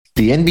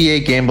The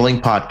NBA Gambling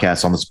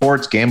Podcast on the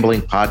Sports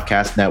Gambling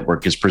Podcast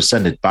Network is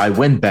presented by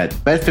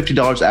WynnBET. Bet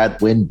 $50 at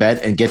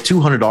WynnBET and get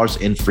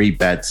 $200 in free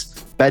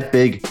bets. Bet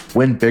big,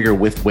 win bigger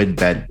with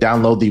WynnBET.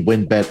 Download the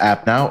WynnBET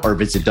app now or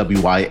visit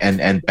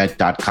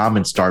wynnbet.com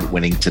and start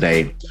winning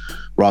today.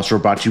 We're also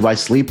brought to you by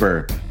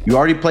Sleeper. You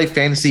already play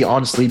fantasy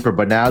on Sleeper,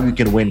 but now you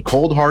can win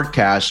cold hard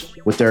cash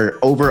with their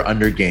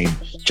over-under game.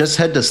 Just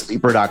head to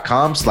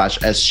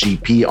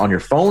sleeper.com/SGP on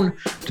your phone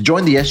to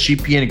join the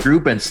SGPN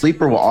group, and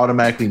Sleeper will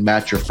automatically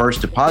match your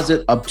first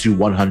deposit up to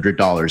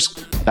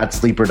 $100. That's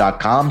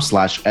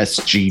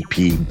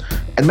sleeper.com/SGP.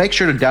 And make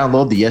sure to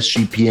download the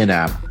SGPN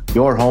app,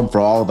 your home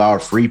for all of our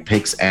free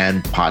picks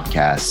and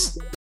podcasts.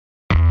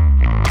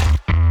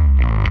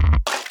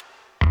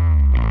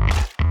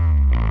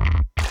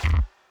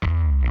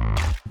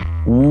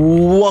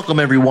 Welcome,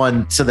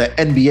 everyone, to the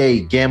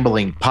NBA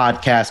Gambling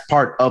Podcast,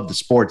 part of the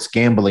Sports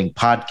Gambling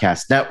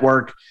Podcast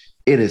Network.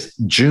 It is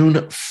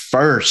June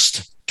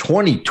 1st,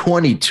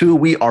 2022.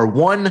 We are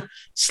one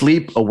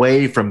sleep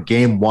away from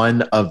Game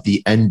 1 of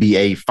the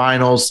NBA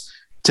Finals,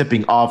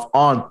 tipping off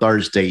on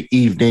Thursday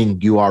evening.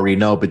 You already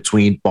know,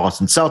 between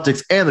Boston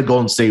Celtics and the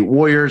Golden State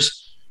Warriors.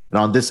 And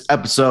on this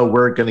episode,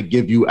 we're going to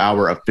give you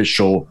our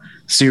official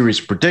series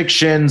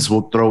predictions.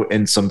 We'll throw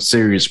in some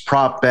serious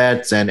prop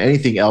bets and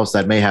anything else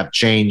that may have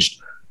changed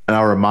in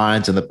our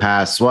minds in the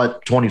past,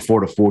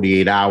 24 to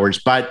 48 hours.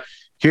 But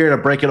here to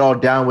break it all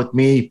down with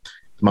me,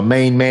 my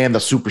main man, the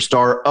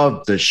superstar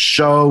of the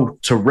show,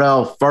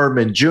 Terrell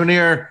Furman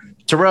Jr.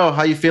 Terrell,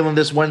 how you feeling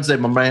this Wednesday,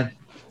 my man?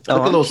 Look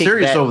a little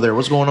serious over there.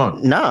 What's going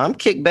on? No, I'm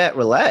kick back,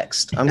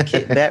 relaxed. I'm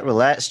kick back,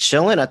 relaxed,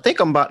 chilling. I think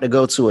I'm about to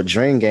go to a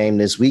Dream game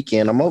this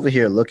weekend. I'm over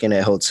here looking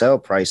at hotel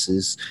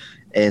prices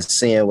and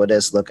seeing what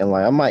that's looking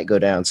like. I might go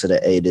down to the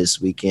A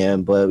this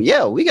weekend. But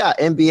yeah, we got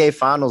NBA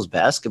Finals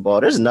basketball.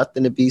 There's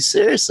nothing to be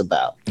serious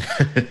about.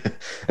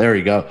 There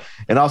we go.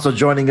 And also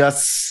joining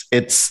us,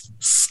 it's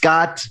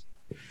Scott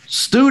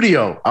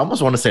Studio. I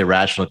almost want to say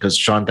Rational because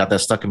Sean got that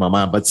stuck in my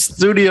mind. But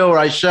Studio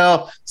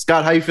Reichel.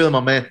 Scott, how you feeling, my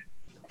man?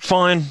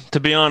 Fine. To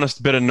be honest,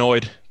 a bit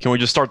annoyed. Can we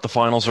just start the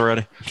finals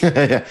already?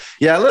 Yeah,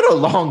 a little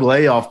long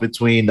layoff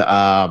between the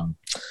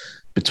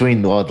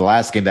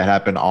last game that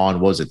happened on,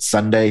 was it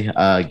Sunday,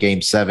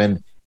 Game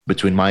 7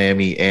 between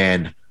Miami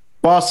and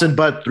Boston,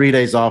 but 3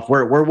 days off.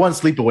 We're one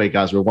sleep away,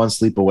 guys. We're one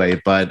sleep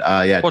away, but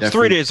yeah. Well, it's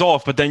 3 days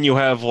off, but then you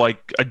have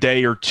like a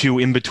day or two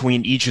in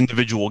between each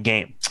individual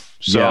game.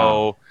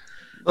 So,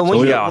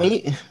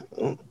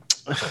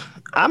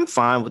 I'm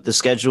fine with the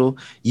schedule.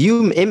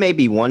 It may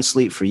be one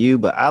sleep for you,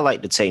 but I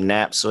like to take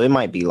naps, so it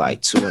might be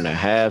like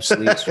 2.5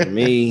 sleeps for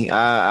me.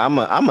 I'm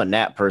a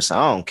nap person.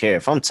 I don't care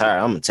if I'm tired.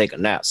 I'm gonna take a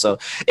nap. So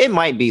it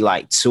might be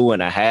like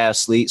 2.5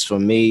 sleeps for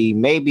me,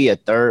 maybe a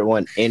third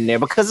one in there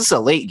because it's a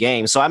late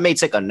game. So I may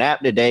take a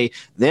nap today,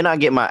 then I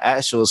get my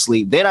actual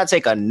sleep, then I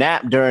take a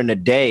nap during the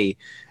day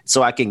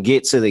so I can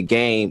get to the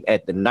game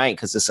at the night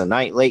because it's a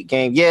night late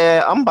game.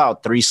 Yeah, I'm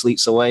about 3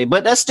 sleeps away,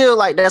 but that's still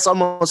that's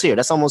almost here.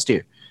 That's almost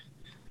here.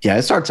 Yeah,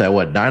 it starts at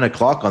 9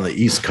 o'clock on the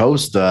East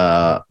Coast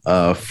for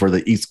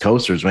the East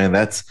Coasters, man.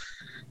 That's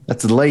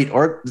late,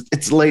 or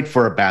it's late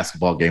for a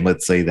basketball game.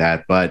 Let's say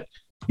that. But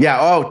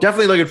yeah,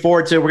 definitely looking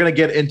forward to it. We're going to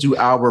get into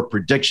our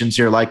predictions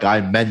here. Like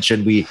I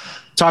mentioned, we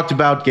talked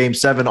about Game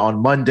 7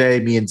 on Monday.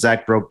 Me and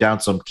Zach broke down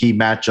some key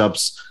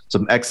matchups,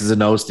 some X's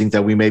and O's, things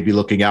that we may be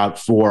looking out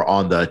for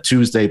on the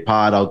Tuesday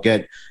pod. I'll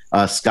get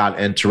Scott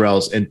and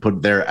Terrell's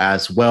input there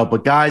as well.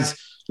 But guys,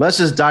 let's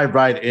just dive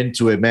right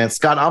into it, man.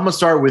 Scott, I'm going to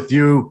start with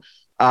you.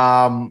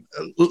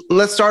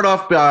 Let's start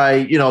off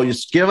by,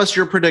 just give us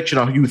your prediction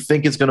on who you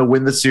think is going to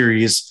win the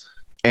series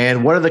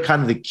and what are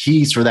the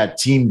keys for that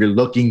team you're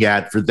looking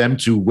at for them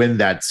to win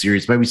that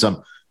series. Maybe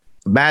some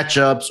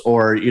matchups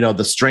or,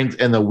 the strength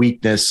and the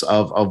weakness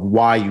of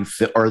why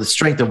or the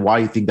strength of why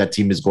you think that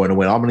team is going to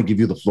win. I'm going to give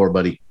you the floor,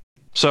 buddy.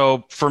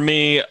 So for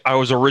me, I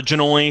was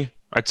originally,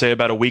 I'd say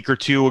about a week or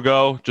two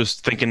ago,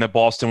 just thinking that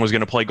Boston was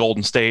going to play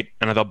Golden State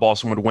and I thought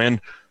Boston would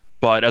win.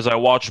 But as I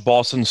watched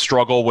Boston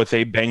struggle with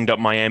a banged-up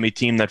Miami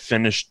team that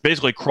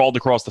basically crawled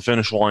across the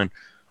finish line,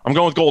 I'm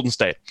going with Golden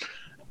State.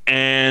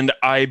 And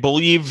I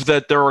believe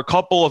that there are a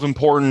couple of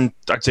important,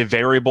 I'd say,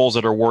 variables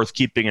that are worth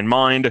keeping in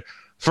mind.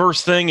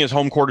 First thing is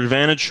home court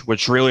advantage,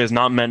 which really has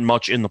not meant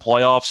much in the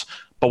playoffs.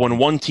 But when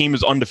one team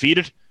is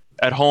undefeated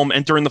at home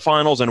entering the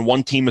finals and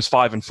one team is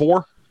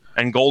 5-4,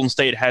 and Golden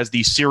State has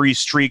the series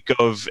streak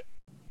of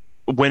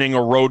winning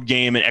a road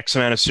game in X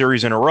amount of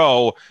series in a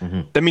row,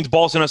 that means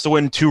Boston has to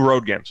win 2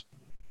 road games.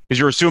 Because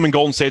you're assuming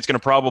Golden State's going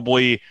to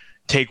probably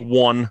take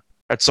one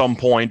at some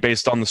point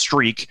based on the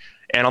streak.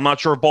 And I'm not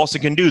sure if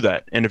Boston can do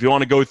that. And if you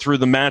want to go through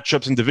the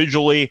matchups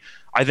individually,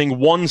 I think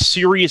one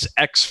serious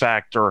X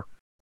factor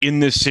in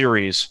this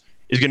series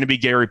is going to be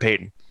Gary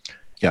Payton.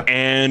 Yeah.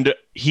 And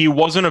he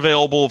wasn't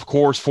available, of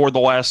course, for the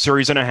last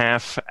series and a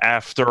half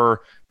after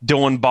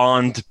Dylan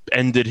Bond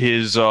ended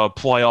his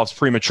playoffs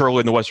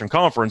prematurely in the Western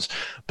Conference.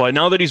 But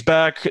now that he's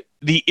back,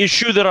 the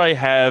issue that I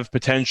have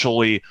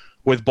potentially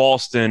with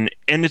Boston,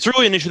 and it's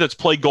really an issue that's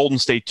plagued Golden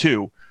State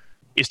too,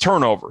 is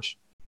turnovers.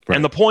 Right.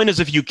 And the point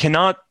is, if you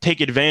cannot take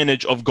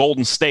advantage of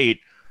Golden State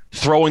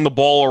throwing the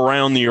ball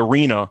around the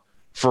arena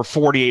for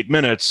 48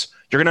 minutes,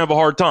 you're going to have a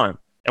hard time.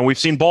 And we've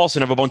seen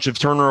Boston have a bunch of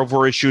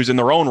turnover issues in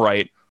their own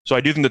right. So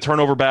I do think the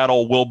turnover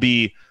battle will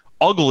be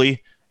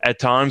ugly at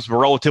times, but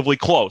relatively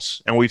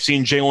close. And we've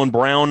seen Jaylen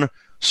Brown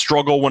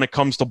struggle when it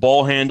comes to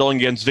ball handling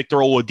against Victor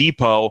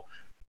Oladipo.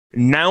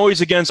 Now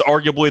he's against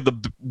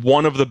arguably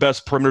one of the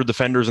best perimeter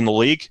defenders in the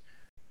league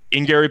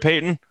in Gary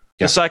Payton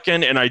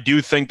II. And I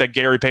do think that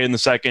Gary Payton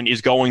II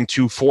is going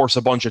to force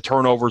a bunch of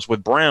turnovers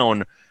with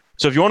Brown.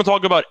 So if you want to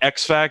talk about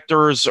X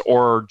factors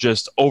or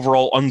just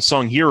overall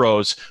unsung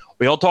heroes,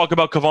 we all talk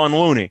about Kevon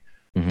Looney.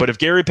 Mm-hmm. But if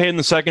Gary Payton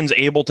II is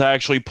able to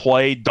actually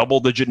play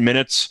double-digit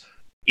minutes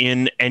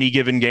in any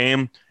given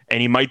game,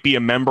 and he might be a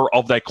member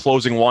of that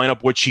closing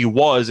lineup, which he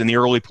was in the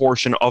early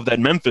portion of that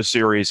Memphis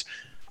series,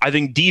 I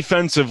think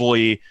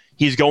defensively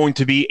he's going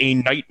to be a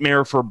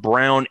nightmare for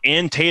Brown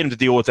and Tatum to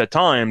deal with at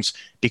times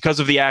because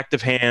of the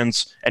active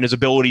hands and his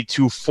ability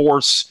to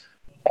force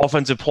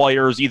offensive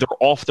players either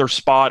off their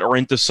spot or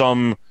into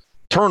some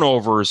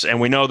turnovers. And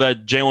we know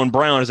that Jaylen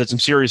Brown has had some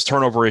serious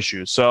turnover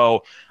issues.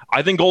 So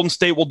I think Golden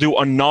State will do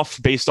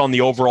enough based on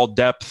the overall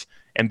depth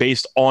and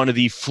based on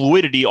the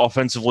fluidity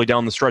offensively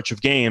down the stretch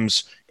of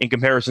games in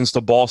comparisons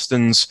to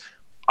Boston's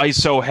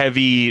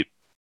ISO-heavy,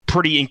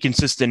 pretty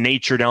inconsistent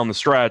nature down the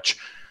stretch.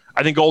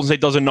 I think Golden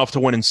State does enough to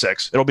win in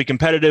 6. It'll be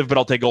competitive, but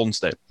I'll take Golden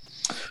State.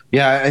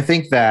 Yeah, I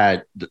think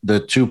that the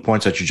 2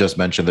 points that you just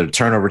mentioned, the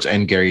turnovers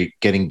and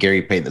getting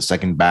Gary Payton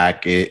II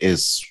back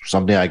is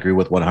something I agree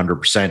with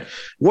 100%.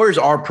 Warriors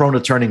are prone to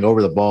turning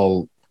over the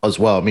ball as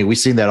well. I mean, we've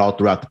seen that all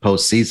throughout the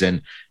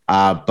postseason.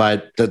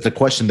 But the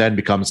question then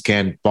becomes,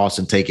 can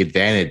Boston take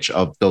advantage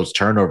of those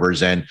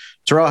turnovers? And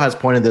Terrell has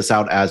pointed this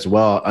out as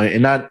well,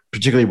 and not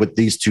particularly with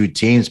these two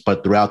teams,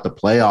 but throughout the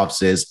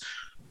playoffs, is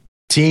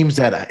teams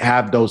that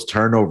have those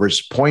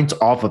turnovers, points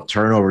off of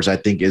turnovers, I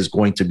think is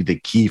going to be the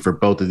key for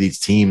both of these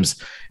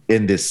teams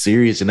in this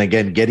series. And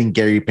again, getting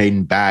Gary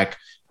Payton back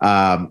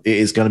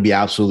is going to be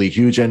absolutely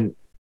huge. And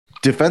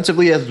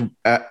defensively,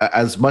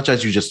 as much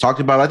as you just talked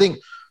about, I think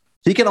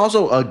he can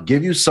also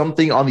give you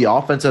something on the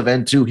offensive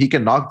end too. He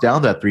can knock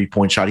down that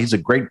 3-point shot. He's a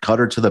great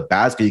cutter to the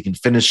basket. He can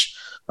finish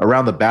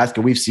around the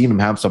basket. We've seen him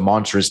have some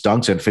monstrous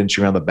dunks and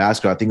finishing around the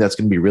basket. I think that's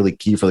going to be really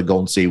key for the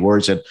Golden State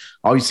Warriors, and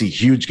obviously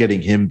huge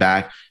getting him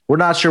back. We're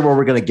not sure what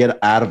we're going to get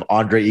out of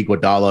Andre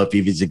Iguodala, if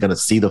he's going to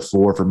see the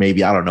floor for maybe,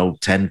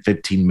 10,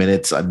 15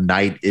 minutes a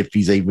night if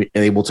he's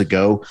able to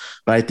go.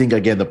 But I think,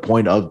 again, the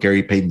point of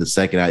Gary Payton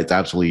II, it's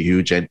absolutely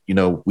huge. And,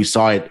 we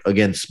saw it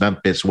against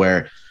Memphis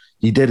where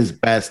he did his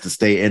best to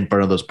stay in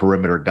front of those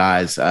perimeter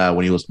guys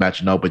when he was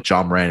matching up with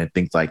John Moran and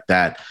things like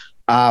that.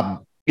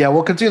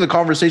 We'll continue the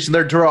conversation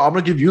there. Terrell, I'm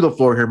going to give you the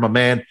floor here, my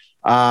man.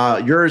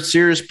 Your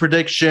serious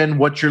prediction,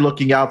 what you're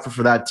looking out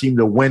for that team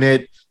to win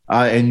it,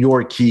 and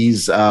your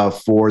keys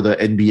for the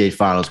NBA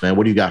Finals, man.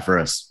 What do you got for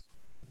us?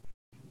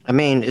 I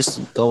mean, it's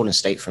Golden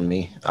State for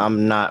me.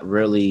 I'm not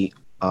really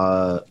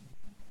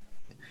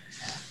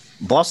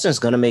Boston's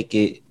going to make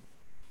it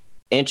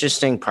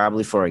interesting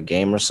probably for a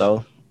game or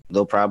so.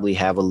 They'll probably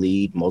have a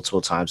lead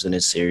multiple times in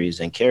this series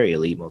and carry a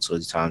lead multiple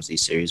times in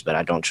these series, but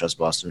I don't trust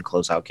Boston to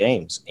close out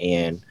games.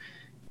 And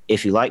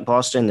if you like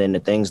Boston, then the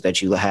things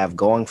that you have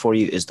going for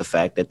you is the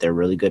fact that they're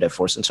really good at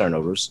forcing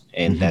turnovers,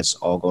 and that's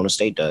all Golden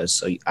State does.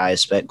 So I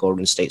expect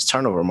Golden State's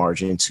turnover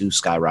margin to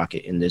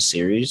skyrocket in this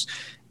series,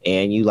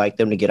 and you like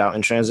them to get out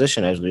in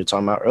transition, as we were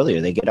talking about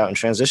earlier. They get out in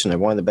transition. They're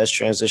one of the best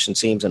transition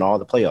teams in all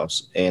the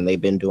playoffs, and they've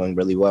been doing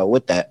really well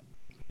with that.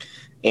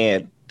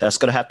 And that's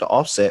going to have to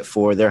offset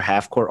for their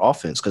half-court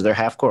offense, because their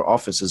half-court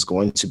offense is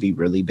going to be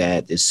really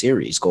bad this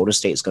series. Golden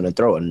State is going to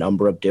throw a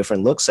number of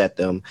different looks at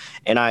them,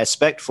 and I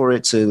expect for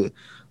it to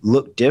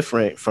look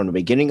different from the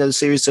beginning of the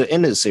series to the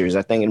end of the series.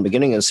 I think in the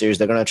beginning of the series,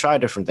 they're going to try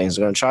different things.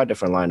 They're going to try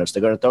different lineups. They're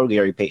going to throw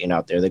Gary Payton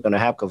out there. They're going to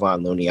have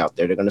Kevon Looney out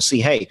there. They're going to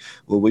see, hey,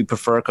 would we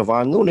prefer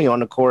Kevon Looney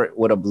on the court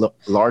with a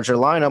larger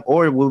lineup,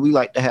 or would we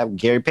like to have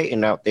Gary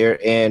Payton out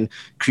there and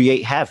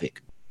create havoc?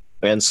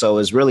 And so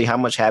it's really how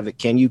much havoc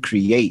can you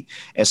create?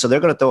 And so they're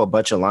going to throw a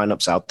bunch of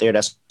lineups out there.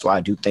 That's why I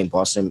do think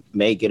Boston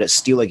may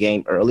steal a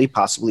game early,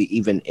 possibly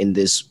even in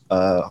this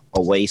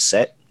away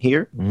set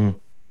here.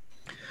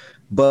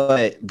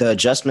 But the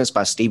adjustments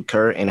by Steve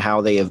Kerr and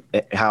how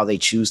they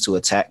choose to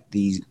attack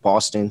the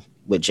Boston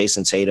with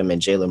Jason Tatum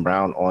and Jaylen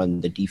Brown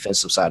on the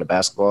defensive side of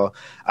basketball,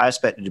 I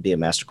expect it to be a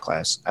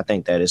masterclass. I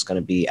think that it's going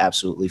to be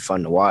absolutely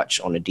fun to watch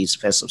on the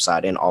defensive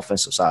side and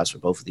offensive sides for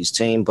both of these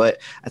teams.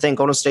 But I think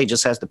Golden State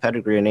just has the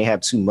pedigree, and they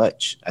have too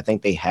much. I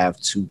think they have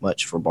too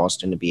much for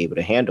Boston to be able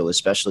to handle,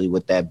 especially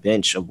with that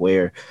bench of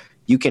where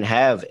you can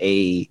have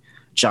a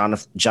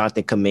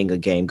Jonathan Kuminga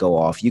game go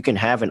off. You can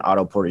have an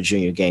Otto Porter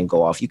Jr. game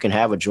go off. You can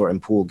have a Jordan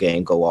Poole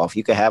game go off.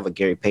 You can have a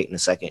Gary Payton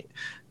II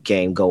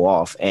game go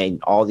off,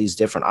 and all these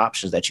different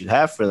options that you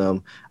have for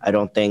them. I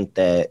don't think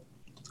that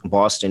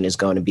Boston is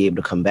going to be able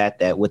to combat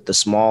that with the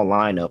small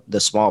lineup,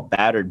 the small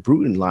battered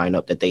Bruton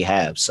lineup that they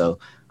have. So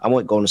I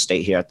went Golden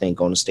State here. I think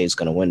Golden State is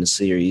going to win the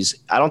series.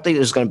 I don't think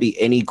there's going to be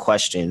any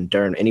question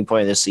during any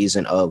point of this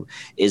season of,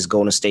 is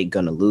Golden State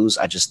going to lose?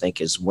 I just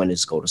think when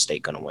is Golden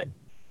State going to win?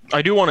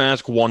 I do want to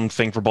ask one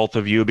thing for both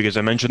of you because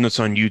I mentioned this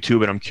on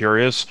YouTube and I'm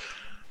curious.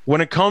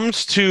 When it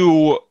comes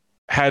to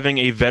having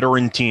a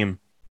veteran team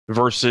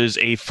versus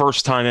a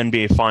first-time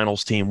NBA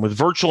Finals team with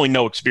virtually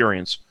no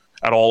experience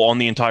at all on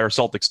the entire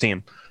Celtics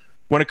team,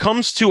 when it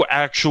comes to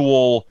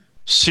actual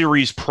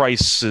series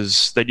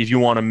prices that if you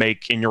want to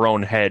make in your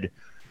own head,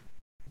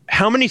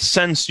 how many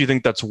cents do you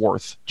think that's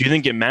worth? Do you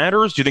think it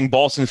matters? Do you think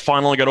Boston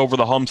finally got over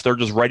the humps? They're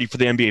just ready for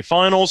the NBA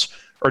Finals?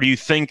 Or do you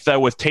think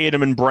that with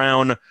Tatum and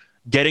Brown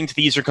getting to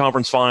the Eastern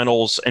Conference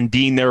Finals and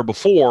being there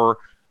before,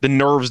 the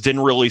nerves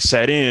didn't really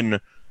set in,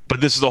 but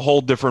this is a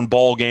whole different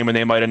ball game and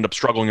they might end up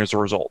struggling as a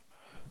result?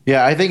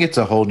 Yeah, I think it's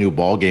a whole new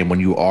ball game when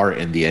you are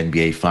in the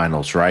NBA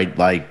Finals, right?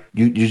 Like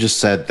you just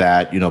said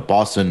that,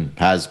 Boston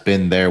has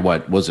been there,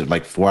 what was it,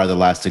 like 4 out of the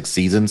last 6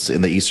 seasons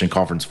in the Eastern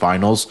Conference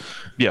Finals?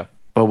 Yeah.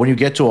 But when you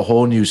get to a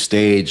whole new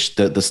stage,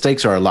 the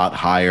stakes are a lot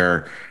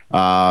higher.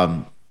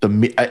 I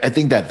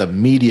think that the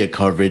media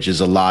coverage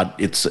is a lot.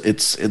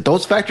 It's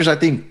those factors I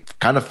think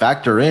kind of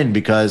factor in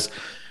because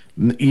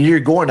you're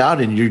going out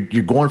and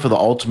you're going for the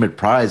ultimate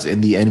prize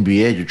in the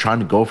NBA. You're trying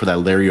to go for that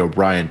Larry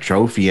O'Brien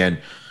trophy. And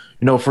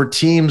for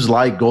teams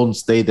like Golden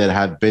State that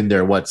have been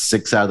there,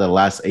 6 out of the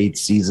last 8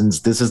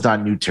 seasons, this is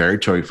not new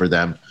territory for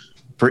them.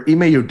 For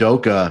Ime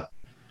Udoka,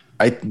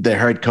 the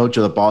head coach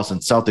of the Boston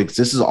Celtics,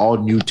 this is all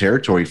new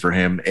territory for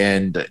him.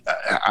 And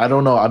I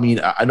don't know. I mean,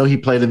 I know he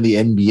played in the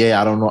NBA.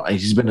 I don't know.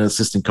 He's been an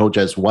assistant coach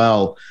as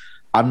well.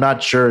 I'm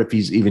not sure if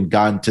he's even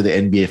gotten to the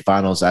NBA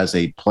Finals as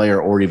a player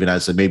or even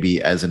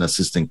maybe as an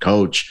assistant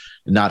coach,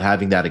 not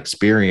having that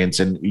experience.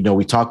 And,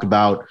 we talk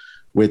about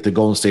with the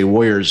Golden State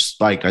Warriors,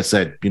 like I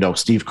said,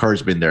 Steve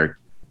Kerr's been there.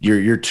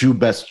 Your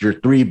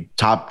 3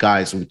 top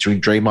guys between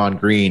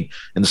Draymond Green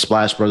and the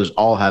Splash Brothers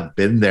all have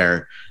been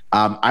there.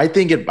 I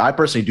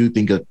personally do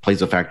think it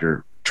plays a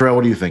factor. Terrell,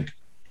 what do you think?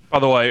 By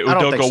the way,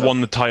 Udoka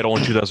won the title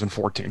in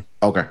 2014.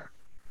 Okay.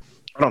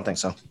 I don't think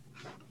so.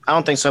 I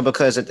don't think so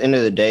because at the end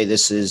of the day,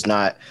 this is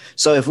not.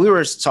 So if we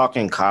were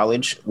talking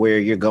college where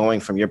you're going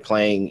from you're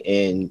playing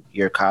in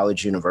your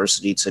college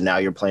university to now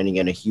you're playing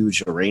in a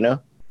huge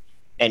arena,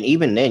 and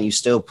even then you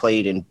still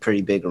played in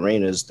pretty big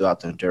arenas throughout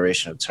the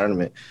duration of the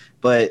tournament.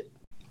 But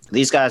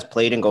these guys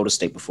played in Golden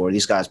State before.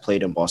 These guys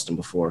played in Boston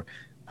before.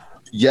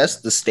 Yes,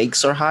 the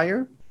stakes are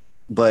higher,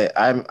 but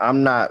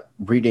I'm not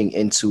reading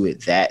into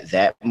it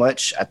that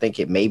much. I think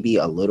it may be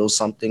a little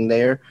something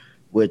there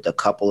with a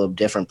couple of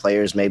different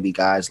players, maybe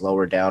guys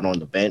lower down on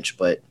the bench.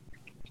 But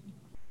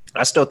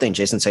I still think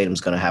Jason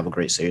Tatum's going to have a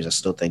great series. I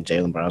still think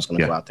Jaylen Brown's going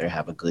to go out there and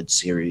have a good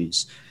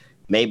series.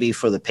 Maybe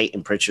for the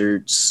Peyton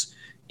Pritchards,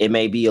 it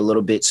may be a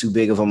little bit too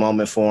big of a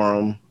moment for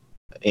him.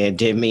 And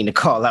didn't mean to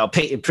call out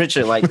Peyton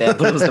Pritchard like that,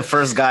 but it was the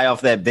first guy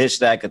off that bench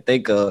that I could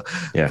think of.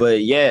 Yeah. But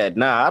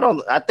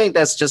I think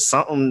that's just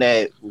something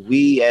that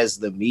we as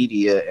the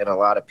media and a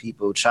lot of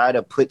people try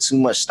to put too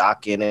much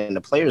stock in, and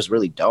the players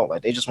really don't.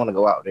 Like, they just want to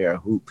go out there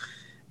and hoop.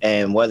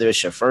 And whether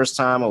it's your first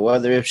time or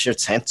whether it's your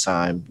 10th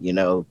time,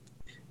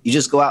 you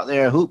just go out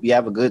there and hoop. You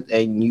have a good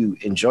and you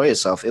enjoy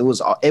yourself. It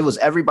was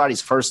everybody's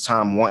first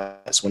time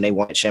once when they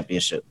won a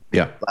championship.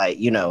 Yeah. Like,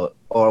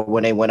 or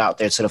when they went out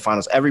there to the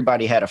finals,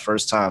 everybody had a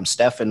first time.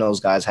 Steph and those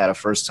guys had a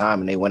first time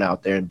and they went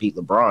out there and beat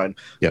LeBron,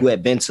 who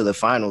had been to the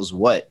finals,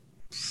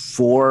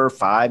 4 or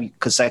 5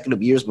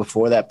 consecutive years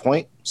before that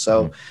point.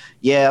 So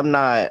I'm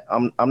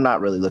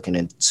not really looking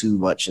in too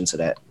much into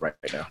that right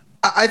now.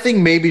 I think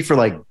maybe for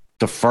like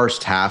the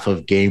first half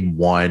of game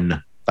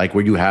 1, like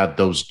where you have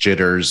those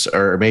jitters,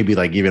 or maybe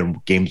like even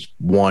games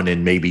 1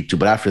 and maybe 2.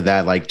 But after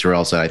that, like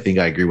Terrell said, I think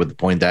I agree with the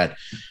point that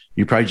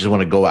you probably just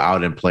want to go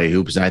out and play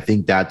hoops. And I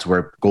think that's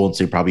where Golden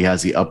State probably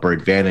has the upper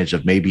advantage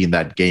of maybe in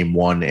that game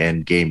 1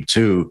 and game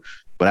 2.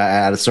 But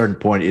at a certain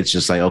point, it's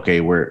just like, okay,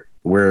 we're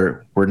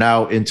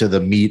now into the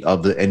meat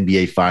of the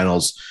NBA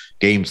Finals,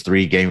 games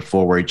 3, game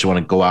 4, where you just want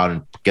to go out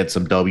and get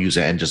some W's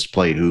and just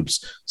play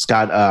hoops.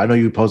 Scott, I know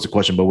you posed a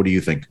question, but what do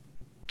you think?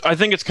 I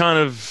think it's kind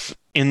of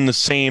in the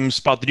same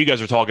spot that you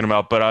guys are talking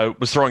about, but I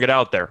was throwing it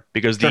out there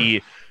because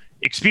the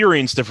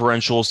experience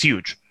differential is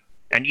huge.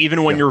 And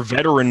even when your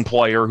veteran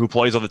player who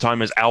plays all the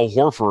time is Al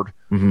Horford,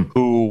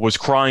 who was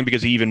crying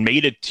because he even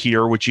made it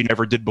here, which he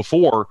never did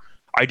before,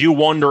 I do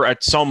wonder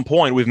at some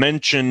point, we've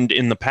mentioned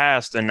in the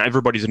past, and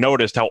everybody's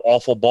noticed how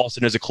awful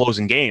Boston is at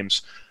closing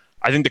games.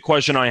 I think the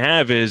question I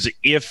have is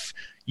if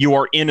you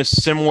are in a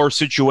similar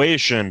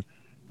situation,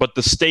 but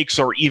the stakes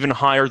are even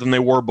higher than they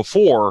were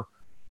before,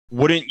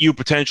 wouldn't you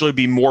potentially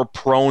be more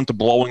prone to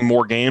blowing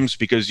more games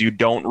because you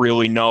don't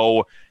really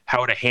know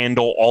how to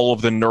handle all of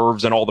the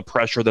nerves and all the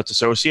pressure that's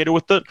associated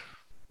with it?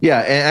 Yeah,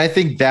 and I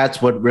think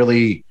that's what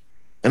really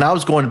 – and I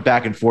was going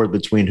back and forth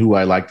between who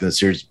I liked in the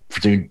series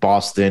between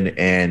Boston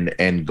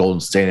and Golden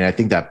State. And I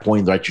think that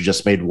point that you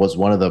just made was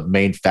one of the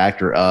main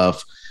factor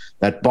of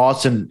that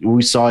Boston,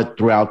 we saw it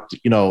throughout,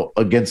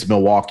 against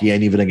Milwaukee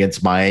and even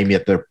against Miami,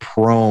 that they're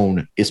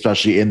prone,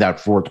 especially in that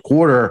fourth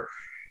quarter,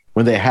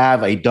 when they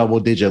have a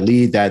double-digit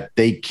lead, that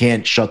they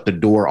can't shut the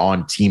door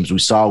on teams. We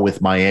saw with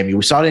Miami.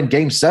 We saw it in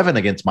Game 7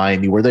 against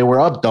Miami where they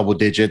were up double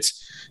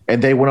digits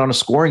and they went on a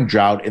scoring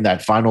drought in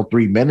that final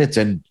 3 minutes.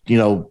 And,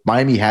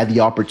 Miami had the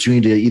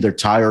opportunity to either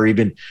tie or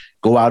even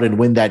go out and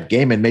win that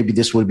game. And maybe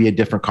this would be a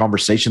different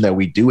conversation that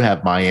we do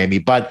have Miami.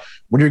 But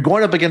when you're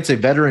going up against a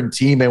veteran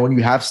team and when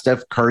you have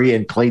Steph Curry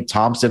and Klay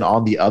Thompson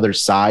on the other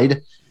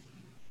side,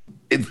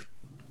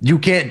 you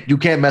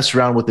can't mess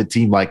around with a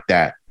team like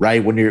that,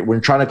 right? When you're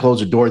trying to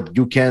close a door,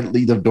 you can't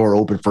leave the door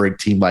open for a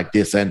team like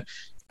this. And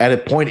at a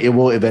point, it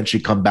will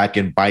eventually come back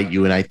and bite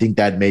you. And I think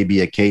that may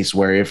be a case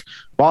where if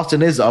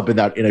Boston is up in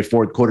a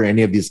fourth quarter,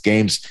 any of these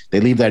games, they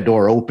leave that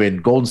door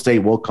open, Golden State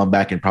will come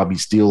back and probably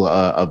steal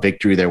a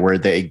victory there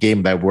a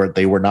game that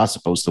they were not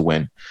supposed to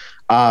win.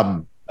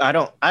 Yeah.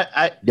 Go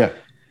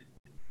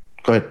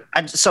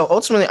ahead. So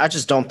ultimately, I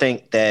just don't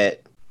think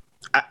that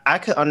I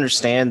could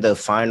understand the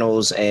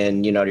finals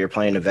and, you're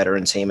playing a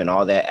veteran team and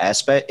all that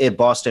aspect if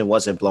Boston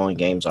wasn't blowing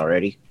games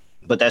already.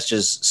 But that's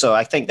just, so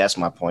I think that's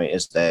my point,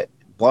 is that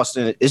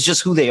Boston is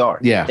just who they are.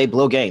 Yeah. They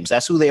blow games.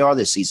 That's who they are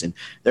this season.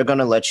 They're going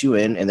to let you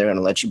in and they're going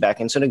to let you back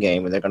into the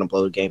game and they're going to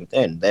blow the game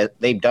in.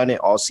 They've done it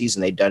all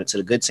season. They've done it to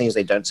the good teams.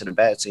 They've done it to the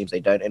bad teams.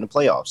 They've done it in the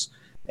playoffs.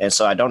 And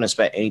so I don't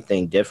expect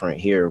anything different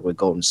here with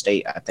Golden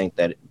State. I think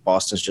that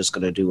Boston's just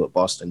going to do what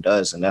Boston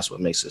does, and that's what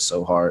makes it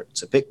so hard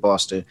to pick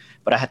Boston.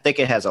 But I think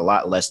it has a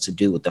lot less to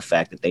do with the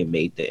fact that they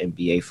made the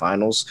NBA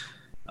Finals.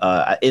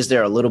 Is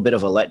there a little bit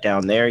of a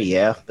letdown there?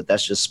 Yeah, but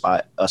that's just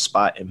a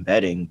spot in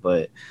betting.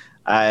 But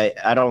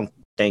I don't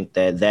think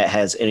that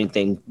has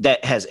anything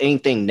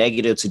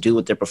negative to do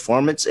with their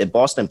performance. If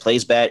Boston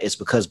plays bad, it's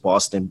because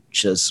Boston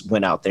just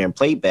went out there and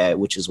played bad,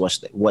 which is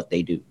what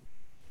they do.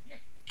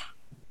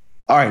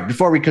 All right,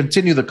 before we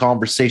continue the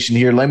conversation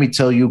here, let me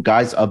tell you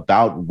guys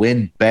about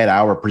WynnBET,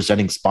 our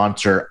presenting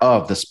sponsor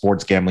of the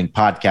Sports Gambling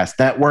Podcast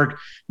Network.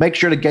 Make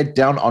sure to get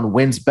down on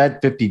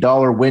WynnBET,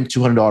 $50 win,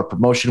 $200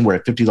 promotion, where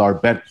a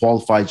 $50 bet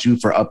qualifies you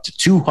for up to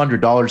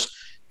 $200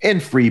 in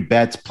free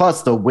bets.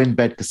 Plus, the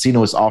WynnBET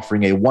Casino is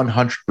offering a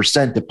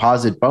 100%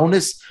 deposit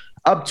bonus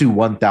up to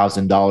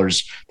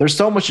 $1,000. There's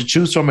so much to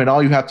choose from, and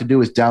all you have to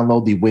do is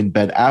download the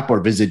WynnBET app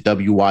or visit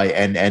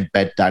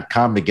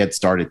wynnbet.com to get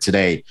started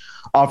today.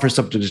 Offer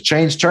subject to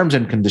change. Terms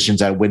and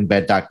conditions at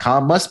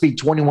wynnbet.com. Must be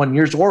 21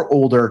 years or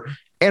older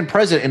and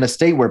present in a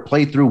state where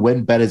playthrough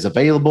WynnBET is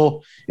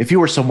available. If you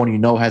or someone you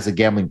know has a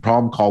gambling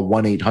problem, call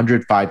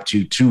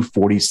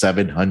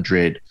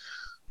 1-800-522-4700.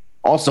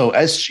 Also,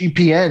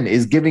 SGPN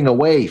is giving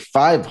away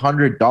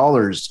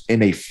 $500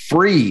 in a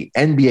free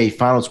NBA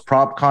Finals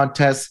prop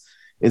contest.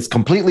 It's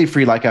completely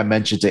free, like I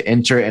mentioned, to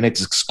enter, and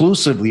it's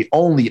exclusively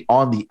only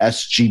on the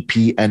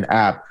SGPN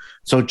app.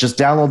 So just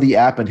download the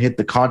app and hit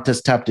the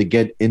contest tab to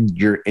get in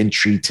your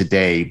entry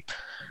today.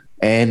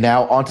 And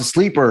now on to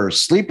Sleeper.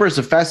 Sleeper is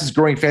the fastest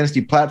growing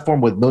fantasy platform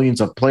with millions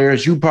of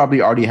players. You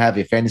probably already have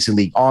a fantasy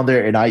league on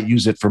there, and I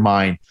use it for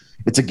mine.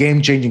 It's a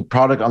game-changing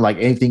product unlike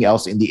anything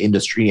else in the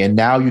industry. And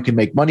now you can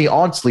make money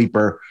on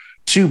Sleeper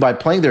too by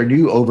playing their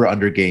new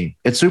over-under game.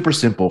 It's super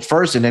simple.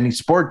 First, in any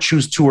sport,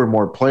 choose 2 or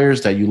more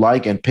players that you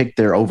like and pick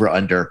their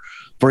over-under.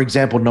 For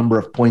example, number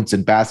of points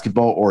in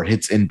basketball or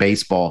hits in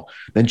baseball.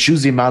 Then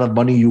choose the amount of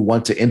money you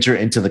want to enter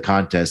into the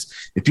contest.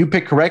 If you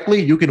pick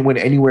correctly, you can win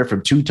anywhere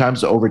from 2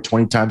 times to over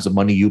 20 times the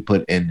money you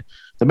put in.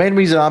 The main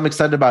reason I'm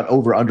excited about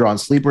Over Under on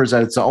Sleeper is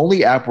that it's the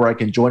only app where I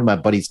can join my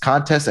buddies'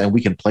 contests and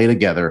we can play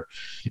together.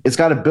 It's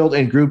got a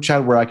built-in group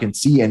chat where I can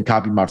see and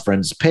copy my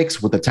friends'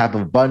 picks with the tap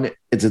of a button.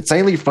 It's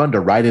insanely fun to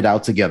write it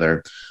out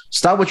together.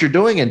 Stop what you're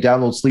doing and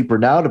download Sleeper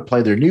now to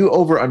play their new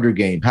Over Under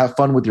game. Have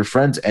fun with your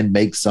friends and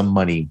make some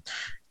money.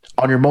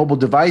 On your mobile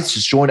device,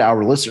 just join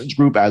our listeners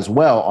group as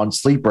well on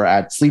Sleeper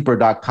at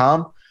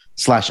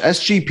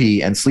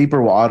sleeper.com/SGP, and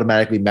Sleeper will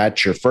automatically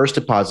match your first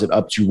deposit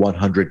up to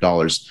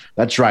 $100.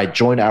 That's right.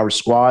 Join our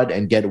squad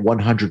and get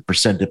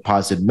 100%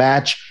 deposit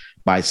match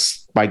by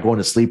going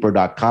to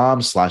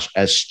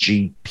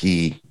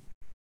sleeper.com/SGP.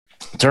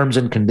 Terms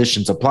and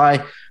conditions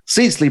apply.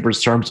 See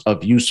Sleeper's terms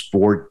of use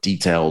for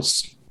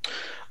details.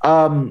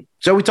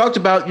 So we talked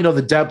about,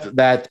 the depth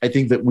that I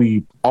think that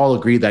we all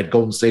agree that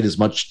Golden State is a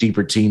much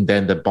deeper team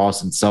than the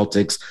Boston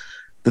Celtics.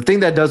 The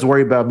thing that does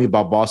worry about me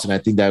about Boston, I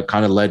think that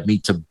kind of led me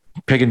to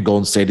picking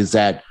Golden State, is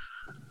that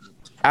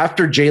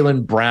after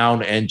Jaylen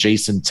Brown and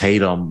Jason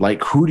Tatum,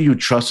 who do you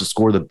trust to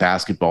score the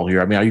basketball here?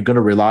 I mean, are you going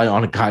to rely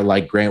on a guy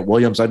like Grant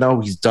Williams? I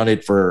know he's done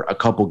it for a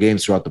couple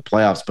games throughout the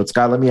playoffs, but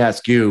Scott, let me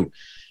ask you,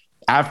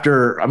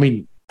 after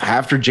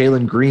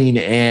Jalen Green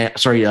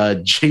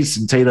and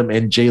Jason Tatum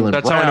and Jaylen Brown.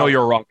 That's how I know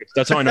you're a Rockets.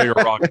 That's how I know you're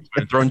a Rockets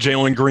fan. Throwing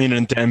Jalen Green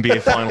into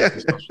NBA Finals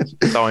discussions.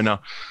 That's how I know.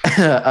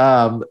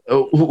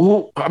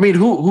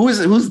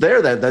 Who's there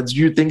that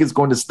you think is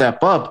going to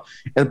step up?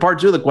 And part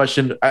 2 of the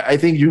question, I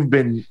think you've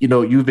been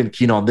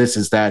keen on this,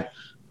 is that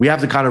we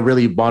have to kind of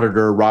really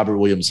monitor Robert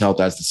Williams'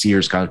 health as the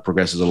series kind of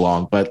progresses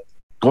along. But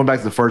going back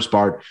to the first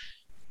part,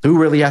 who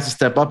really has to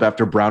step up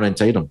after Brown and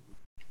Tatum?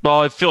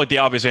 Well, I feel like the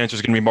obvious answer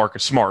is going to be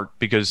Marcus Smart,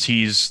 because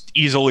he's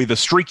easily the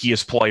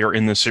streakiest player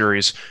in the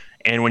series.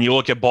 And when you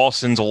look at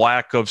Boston's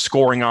lack of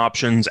scoring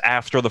options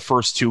after the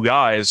first 2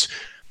 guys,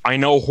 I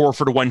know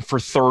Horford went for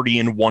 30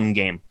 in one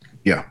game.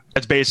 Yeah.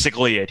 That's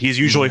basically it. He's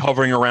usually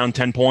hovering around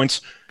 10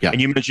 points. Yeah.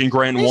 And you mentioned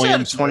Grant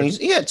Williams.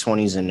 He had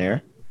 20s in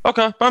there.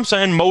 Okay. But I'm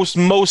saying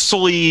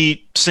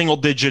mostly single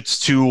digits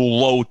to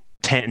low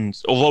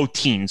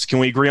teens. Can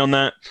we agree on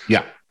that?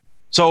 Yeah.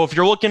 So if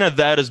you're looking at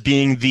that as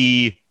being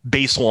the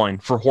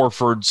baseline for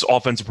Horford's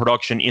offensive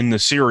production in the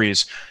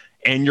series,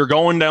 and you're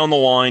going down the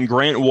line,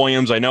 Grant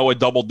Williams, I know at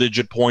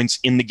double-digit points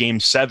in the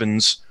game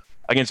sevens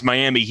against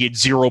Miami, he had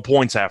 0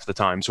 points half the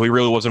time, so he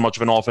really wasn't much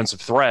of an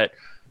offensive threat.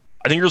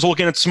 I think you're just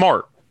looking at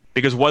Smart,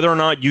 because whether or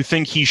not you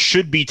think he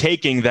should be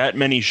taking that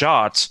many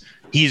shots,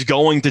 he's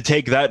going to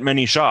take that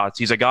many shots.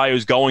 He's a guy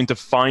who's going to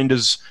find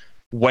his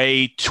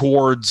way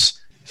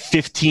towards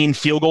 15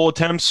 field goal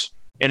attempts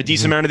in a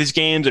decent amount of these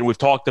games, and we've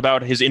talked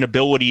about his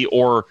inability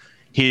or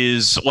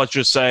his, let's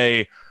just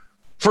say,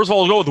 first of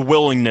all, we'll go with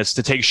willingness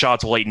to take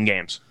shots late in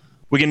games.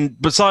 We can,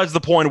 besides the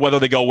point of whether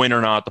they go in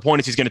or not, the point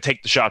is he's going to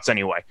take the shots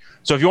anyway.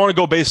 So if you want to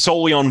go based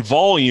solely on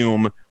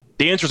volume,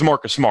 the answer is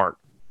Marcus Smart.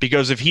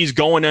 Because if he's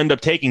going to end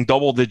up taking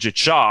double-digit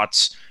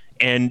shots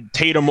and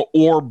Tatum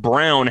or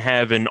Brown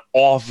have an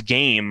off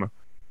game,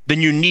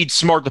 then you need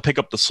Smart to pick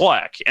up the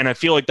slack. And I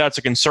feel like that's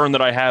a concern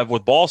that I have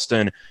with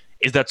Boston,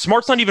 is that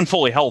Smart's not even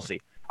fully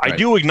healthy. Right. I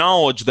do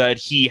acknowledge that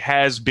he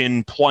has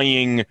been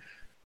playing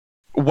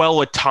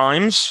well at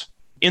times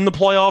in the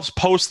playoffs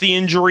post the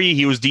injury.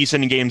 He was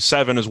decent in game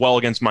 7 as well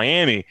against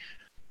Miami.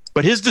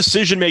 But his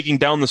decision-making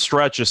down the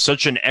stretch is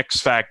such an X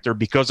factor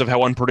because of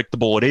how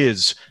unpredictable it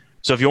is.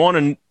 So if you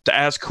want to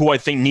ask who I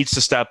think needs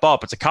to step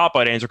up, it's a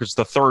cop-out answer because it's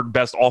the third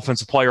best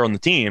offensive player on the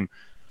team.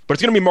 But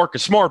it's going to be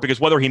Marcus Smart because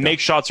whether he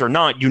makes shots or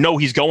not, you know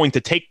he's going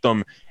to take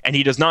them, and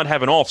he does not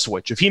have an off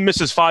switch. If he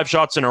misses 5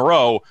 shots in a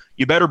row,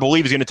 you better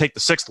believe he's going to take the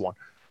 6th one.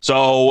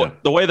 So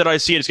the way that I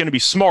see it is going to be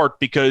Smart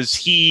because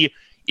he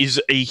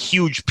is a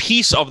huge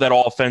piece of that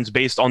offense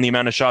based on the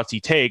amount of shots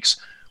he takes.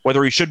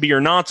 Whether he should be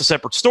or not, it's a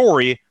separate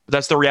story, but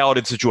that's the reality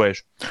of the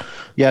situation.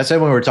 Yeah, I said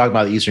when we were talking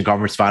about the Eastern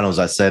Conference Finals,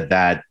 I said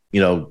that,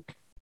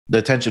 the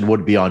attention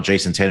would be on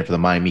Jason Tatum for the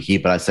Miami Heat,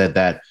 but I said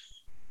that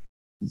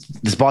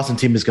this Boston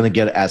team is going to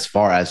get as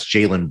far as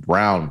Jaylen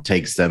Brown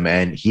takes them,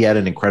 and he had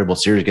an incredible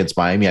series against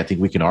Miami. I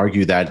think we can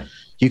argue that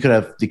he could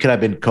have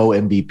been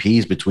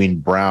co-MVPs between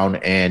Brown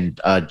and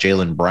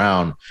Jaylen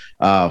Brown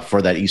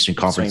for that Eastern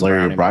Conference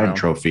Larry O'Brien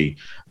trophy.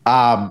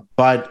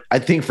 But I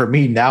think for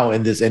me now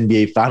in this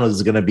NBA Finals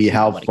is going to be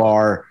how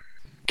far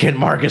can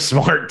Marcus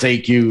Smart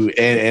take you,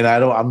 and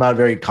I'm not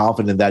very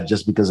confident that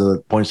just because of the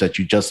points that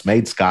you just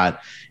made,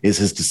 Scott, is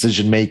his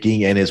decision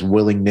making and his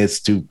willingness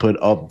to put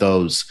up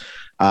those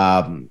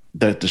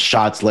the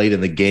shots late in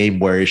the game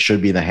where it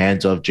should be in the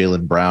hands of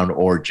Jaylen Brown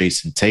or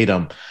Jason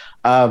Tatum.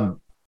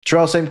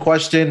 Terrell, same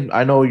question.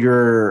 I know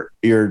you're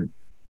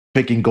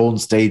picking Golden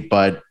State,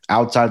 but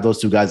outside of those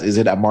two guys, is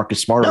it at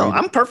Marcus Smart? No,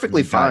 I'm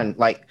perfectly fine.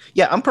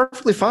 I'm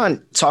perfectly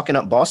fine talking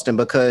up Boston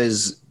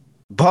because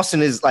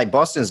Boston's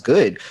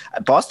good.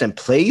 Boston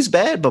plays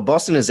bad, but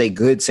Boston is a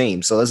good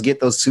team. So let's get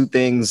those two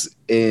things,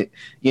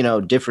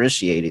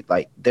 differentiated.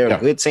 Like they're a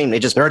good team.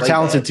 They're a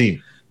talented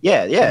team.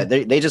 Yeah.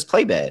 They just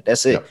play bad.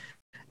 That's it. Yeah.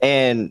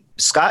 And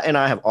Scott and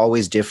I have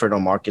always differed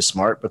on Marcus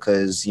Smart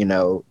because,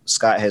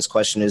 Scott has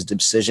questioned his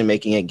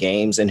decision-making in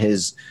games and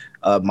his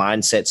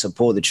mindset to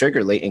pull the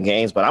trigger late in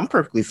games, but I'm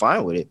perfectly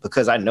fine with it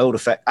because I know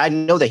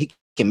that he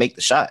can make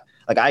the shot.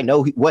 Like I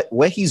know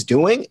what he's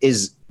doing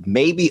is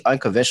maybe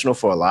unconventional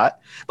for a lot,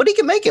 but he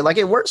can make it. Like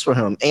it works for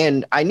him.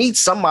 And I need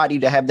somebody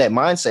to have that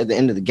mindset at the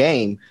end of the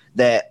game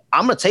that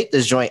I'm going to take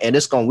this joint and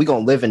we're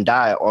going to live and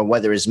die on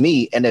whether it's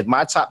me. And if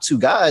my top 2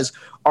 guys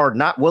are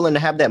not willing to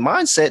have that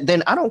mindset,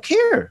 then I don't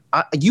care.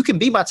 You can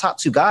be my top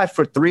 2 guy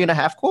for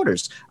 3.5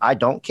 quarters. I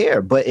don't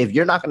care. But if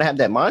you're not going to have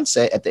that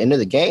mindset at the end of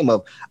the game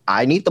of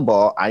I need the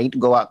ball, I need to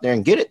go out there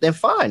and get it, then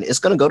fine. It's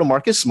going to go to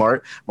Marcus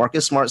Smart.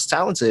 Marcus Smart's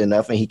talented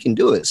enough and he can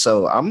do it.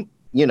 So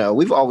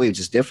we've always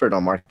just differed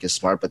on Marcus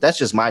Smart, but that's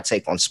just my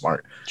take on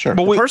Smart. Sure.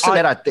 But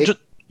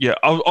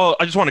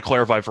I just want to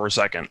clarify for a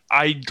second.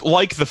 I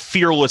like the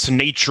fearless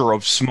nature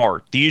of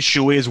Smart. The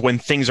issue is when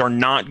things are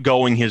not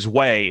going his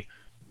way,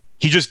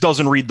 he just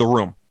doesn't read the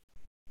room.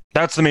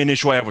 That's the main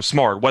issue I have with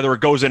Smart. Whether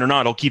it goes in or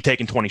not, he'll keep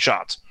taking 20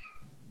 shots.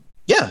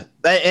 Yeah,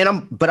 and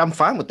I'm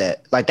fine with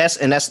that. That's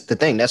the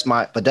thing. That's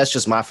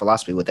just my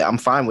philosophy with that. I'm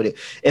fine with it.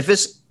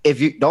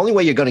 The only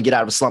way you're going to get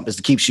out of a slump is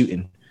to keep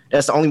shooting.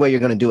 That's the only way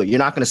you're going to do it. You're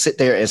not going to sit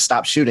there and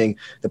stop shooting.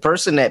 The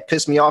person that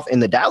pissed me off in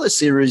the Dallas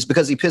series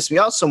because he pissed me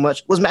off so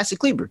much was Maxi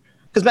Kleber.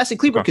 Because Maxi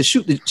Kleber could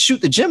shoot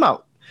the gym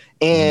out.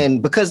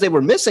 And because they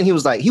were missing, he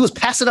was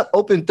passing up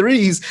open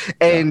threes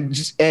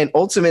and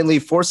ultimately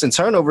forcing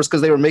turnovers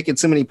because they were making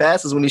too many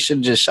passes when he should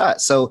have just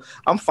shot. So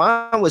I'm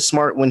fine with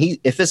Smart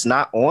if it's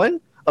not on,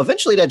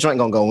 eventually that joint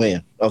going to go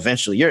in.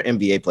 Eventually, you're an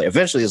NBA player.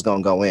 Eventually it's going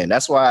to go in.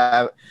 That's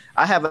why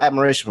I have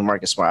admiration for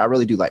Marcus Smart. I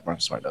really do like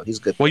Marcus Smart, though. He's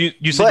good. Well,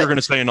 you said you're going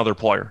to say another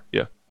player.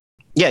 Yeah.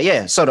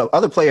 Yeah. So the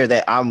other player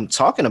that I'm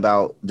talking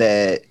about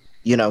that,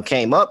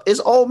 came up is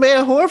Old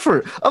Man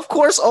Horford. Of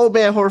course, Old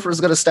Man Horford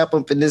is going to step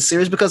up in this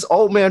series because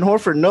Old Man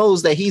Horford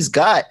knows that he's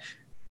got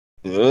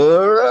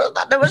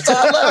Not that much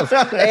time left.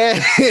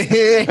 And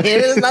it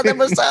is not that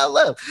much time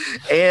left.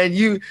 And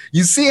you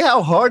see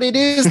how hard it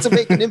is to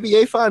make an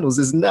NBA Finals.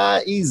 It's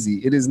not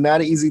easy. It is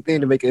not an easy thing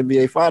to make an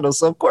NBA Finals.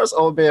 So, of course,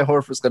 old man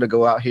Horford's going to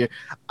go out here.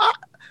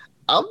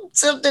 I'm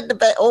tempted to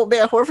bet old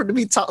man Horford to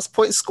be top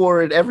point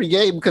scorer in every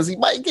game because he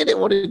might get it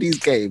one of these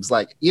games.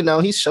 Like,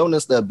 he's shown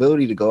us the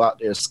ability to go out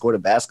there and score the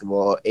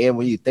basketball. And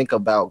when you think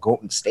about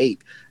Golden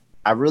State,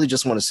 I really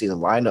just want to see the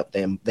lineup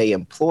they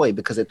employ,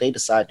 because if they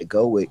decide to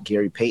go with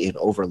Gary Payton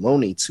over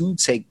Loney to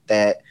take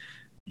that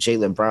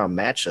Jaylen Brown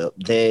matchup,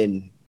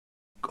 then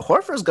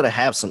Horford's going to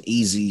have some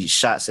easy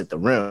shots at the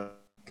rim,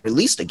 at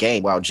least a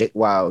game, while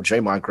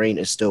Draymond Green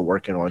is still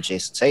working on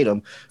Jason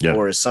Tatum,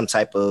 or is some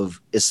type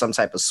of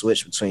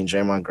switch between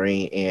Draymond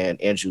Green and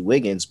Andrew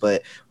Wiggins.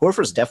 But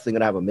Horford's definitely going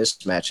to have a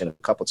mismatch in a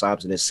couple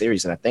times in this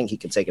series, and I think he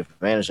can take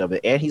advantage of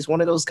it. And he's one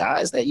of those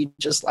guys that you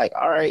just like,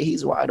 all right,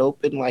 he's wide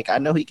open. Like, I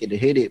know he can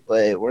hit it,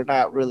 but we're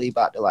not really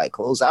about to like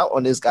close out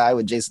on this guy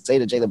with Jason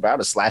Tatum, Jaylen Brown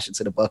to slash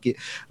into the bucket,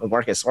 or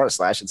Marcus Smart to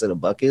slash into the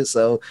bucket.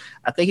 So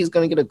I think he's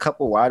going to get a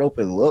couple wide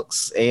open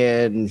looks,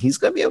 and he's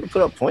going to be able to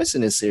put up points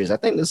in this series. I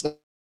think this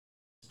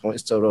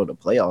points total to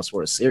playoffs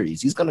for a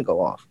series. He's going to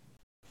go off.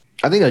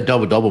 I think a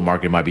double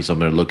market might be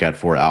something to look at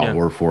for Al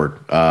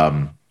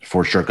Horford,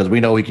 for sure, because we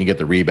know he can get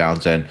the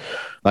rebounds. And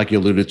like you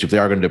alluded to, if they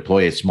are going to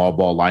deploy a small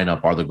ball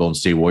lineup, are the Golden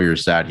State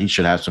Warriors, that he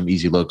should have some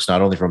easy looks,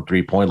 not only from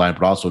 3-point line,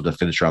 but also to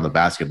finish around the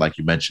basket, like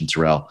you mentioned,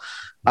 Terrell.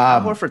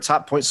 Al Horford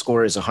top point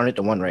scorer is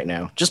 100-1 right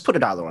now. Just put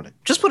 $1 on it.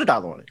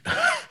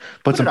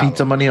 Put some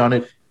pizza money on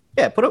it.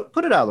 Yeah, put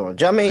 $1 on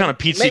it. I mean, what kind of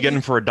pizza you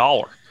getting for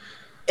 $1?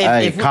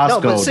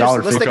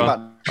 Costco, let's think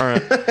about. All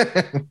right.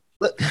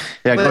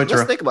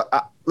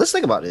 Let's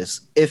think about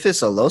this. If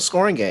it's a low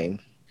scoring game,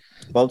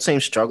 both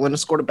teams struggling to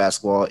score the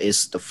basketball,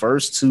 it's the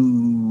first two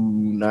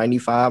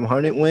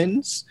 9,500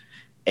 wins,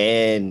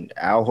 and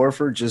Al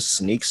Horford just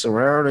sneaks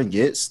around and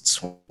gets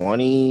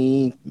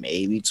 20,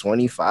 maybe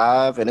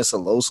 25, and it's a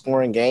low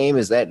scoring game.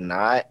 Is that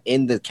not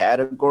in the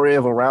category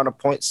of around a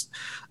points,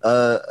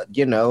 a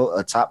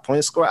top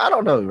point scorer? I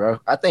don't know, bro.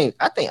 I think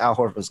Al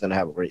Horford is going to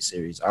have a great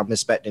series. I'm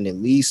expecting at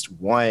least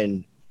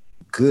one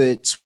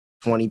good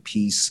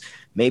 20-piece,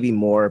 maybe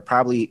more,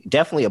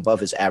 definitely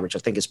above his average. I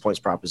think his points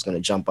prop is going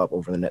to jump up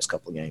over the next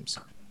couple of games.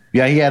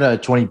 Yeah, he had a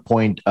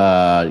 20-point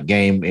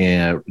game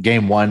in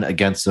game one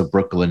against the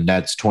Brooklyn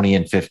Nets, 20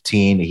 and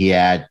 15. He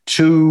had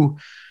 2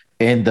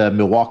 in the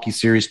Milwaukee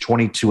series,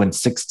 22 and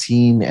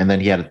 16. And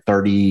then he had a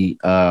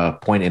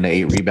 30-point and an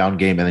 8-rebound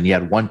game. And then he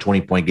had one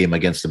 20-point game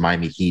against the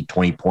Miami Heat,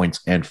 20 points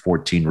and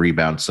 14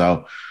 rebounds.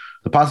 So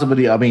the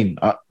possibility,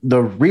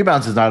 the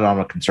rebounds is not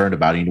I'm concerned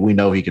about. We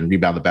know he can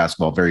rebound the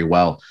basketball very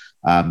well.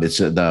 It's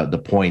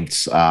the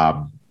points.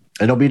 And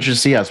it'll be interesting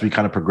to see as we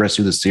kind of progress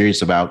through the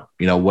series about,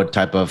 what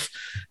type of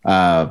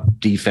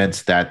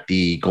defense that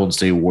the Golden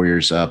State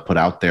Warriors put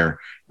out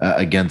there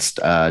against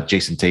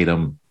Jason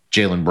Tatum,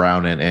 Jaylen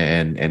Brown,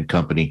 and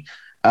company.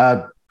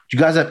 Do you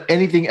guys have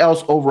anything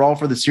else overall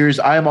for the series?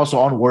 I am also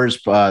on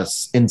Warriors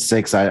in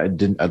 6. I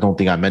don't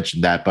think I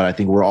mentioned that, but I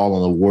think we're all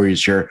on the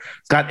Warriors here.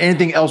 Got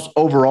anything else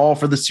overall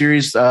for the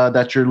series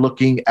that you're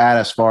looking at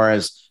as far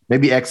as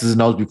maybe X's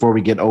and O's before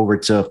we get over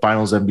to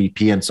Finals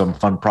MVP and some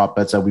fun prop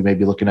bets that we may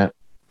be looking at?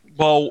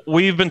 Well,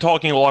 we've been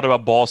talking a lot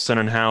about Boston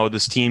and how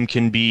this team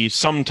can be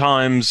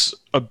sometimes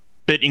a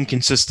bit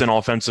inconsistent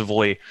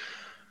offensively.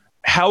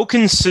 How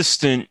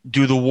consistent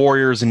do the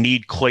Warriors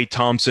need Klay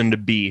Thompson to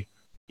be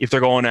if they're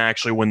going to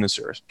actually win the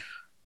series?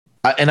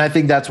 And I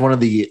think that's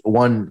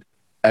one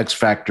X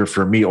factor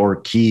for me, or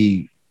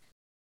key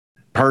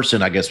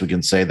person, I guess we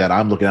can say, that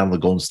I'm looking at on the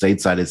Golden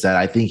State side, is that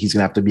I think he's going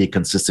to have to be a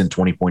consistent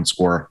 20-point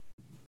scorer.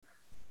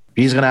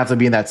 He's going to have to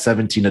be in that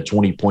 17 to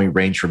 20-point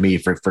range for me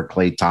for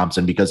Klay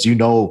Thompson, because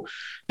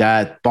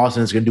that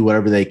Boston is going to do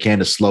whatever they can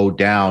to slow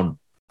down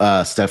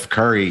Steph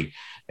Curry,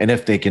 and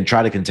if they can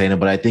try to contain him.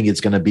 But I think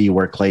it's going to be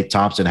where Klay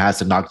Thompson has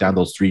to knock down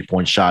those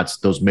 3-point shots,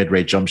 those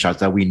mid-range jump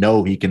shots that we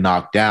know he can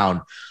knock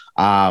down.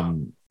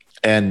 And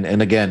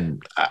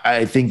again,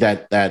 I think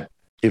that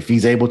if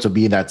he's able to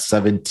be in that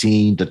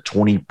 17 to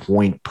 20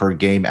 point per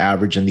game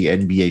average in the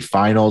NBA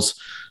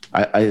Finals,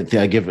 I think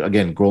I give,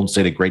 again, Golden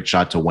State a great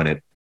shot to win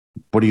it.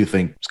 What do you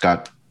think,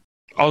 Scott?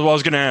 I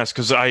was going to ask,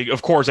 because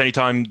of course,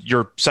 anytime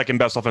your second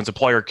best offensive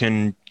player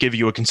can give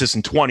you a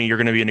consistent 20, you're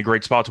going to be in a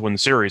great spot to win the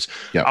series.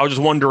 Yeah. I was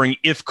just wondering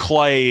if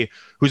Klay,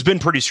 who's been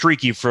pretty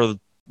streaky for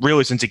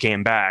really since he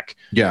came back,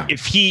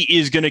 if he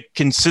is going to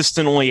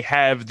consistently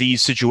have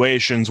these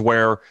situations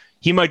where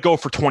he might go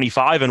for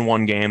 25 in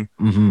one game,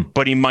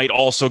 but he might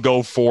also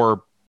go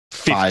for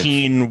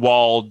 15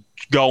 while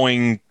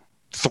going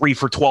 3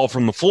 for 12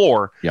 from the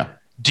floor. Yeah.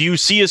 Do you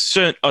see a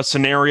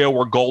scenario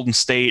where Golden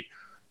State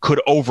could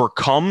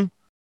overcome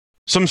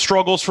some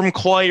struggles from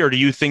Klay, or do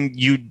you think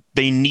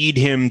they need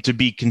him to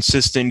be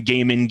consistent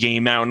game in,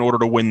 game out in order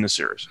to win the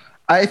series?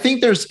 I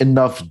think there's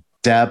enough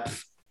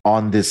depth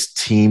on this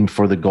team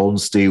for the Golden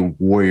State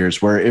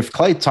Warriors where if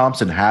Klay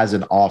Thompson has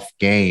an off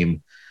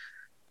game,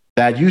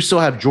 that you still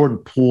have Jordan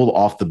Poole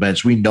off the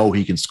bench. We know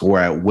he can score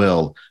at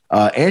will.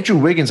 Andrew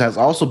Wiggins has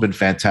also been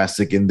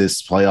fantastic in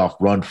this playoff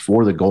run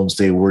for the Golden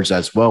State Warriors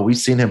as well. We've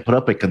seen him put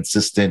up a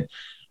consistent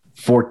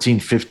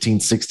 14, 15,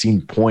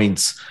 16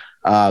 points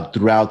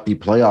throughout the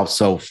playoffs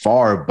so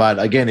far. But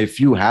again, if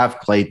you have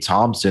Klay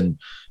Thompson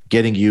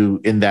getting you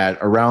in that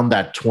around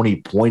that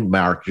 20-point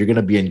mark, you're going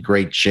to be in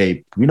great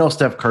shape. We know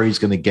Steph Curry's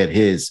going to get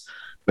his,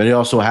 but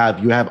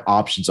you have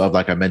options of,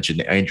 like I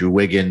mentioned, Andrew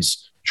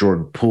Wiggins,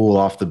 Jordan Poole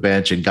off the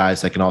bench, and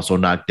guys that can also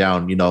knock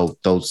down,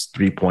 those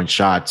 3-point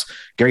shots.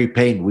 Gary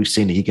Payton, we've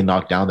seen that he can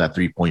knock down that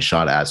 3-point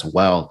shot as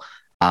well.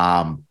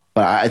 But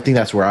I think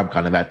that's where I'm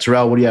kind of at.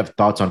 Terrell, what do you have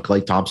thoughts on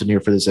Klay Thompson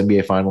here for this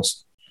NBA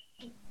Finals?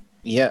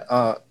 Yeah,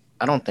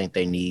 I don't think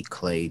they need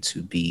Klay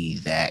to be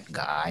that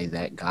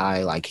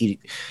guy. Like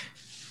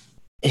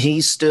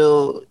he's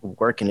still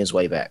working his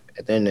way back.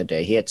 At the end of the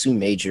day, he had two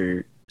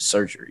major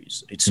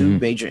surgeries,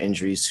 major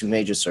injuries, two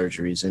major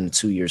surgeries in a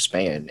 2-year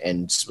span,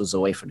 and was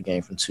away from the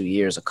game for 2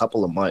 years. A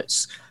couple of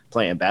months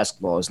playing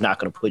basketball is not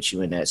going to put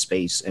you in that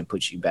space and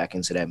put you back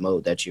into that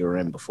mode that you were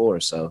in before.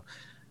 So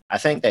I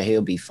think that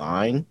he'll be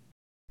fine.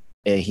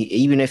 And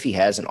even if he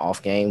has an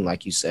off game,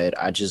 like you said,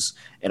 I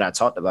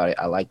talked about it,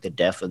 I like the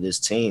depth of this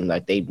team.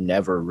 Like, they've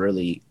never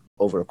really,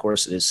 over the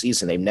course of this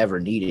season, they've never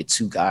needed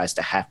two guys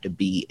to have to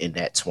be in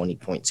that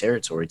 20-point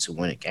territory to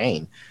win a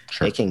game.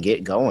 Sure. They can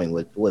get going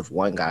with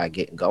one guy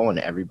getting going,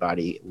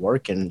 everybody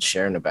working,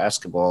 sharing the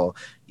basketball.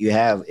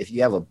 If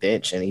you have a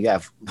bench and you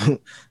have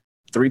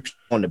 3 people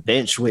on the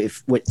bench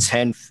with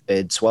 10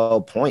 and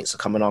 12 points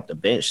coming off the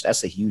bench,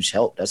 that's a huge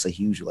help. That's a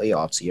huge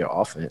layoff to your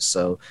offense.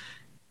 So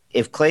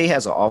if Klay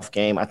has an off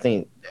game, I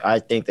think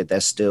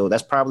that's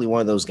probably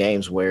one of those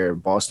games where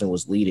Boston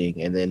was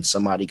leading and then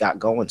somebody got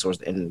going towards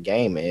the end of the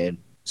game and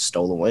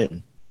stole a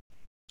win.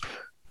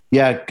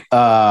 Yeah.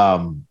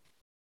 I'm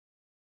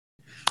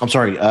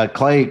sorry.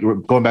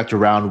 Klay, going back to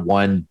round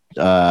one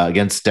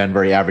against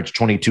Denver, he averaged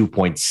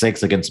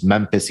 22.6. Against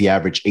Memphis, he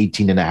averaged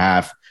 18.5.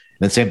 And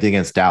the same thing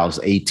against Dallas,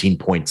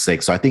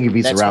 18.6. So I think if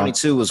he's around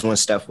 22 was when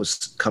Steph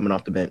was coming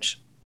off the bench.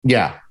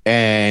 Yeah.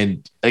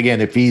 And again,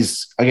 if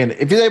he's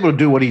able to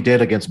do what he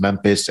did against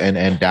Memphis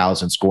and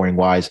Dallas and scoring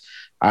wise,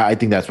 I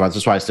think that's right.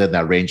 That's why I said in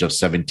that range of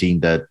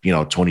 17 to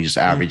 20, just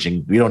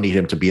averaging. We don't need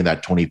him to be in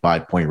that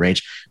 25-point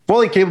range.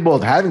 Fully capable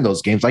of having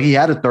those games. Like, he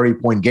had a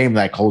 30-point game in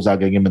that closeout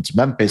game against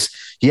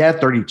Memphis. He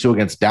had 32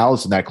 against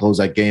Dallas in that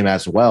closeout game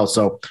as well.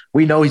 So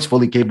we know he's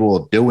fully capable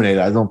of doing it.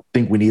 I don't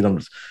think we need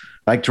him.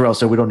 Like Terrell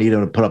said, we don't need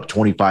him to put up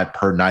 25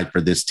 per night for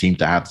this team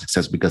to have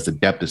success because the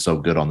depth is so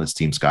good on this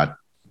team, Scott.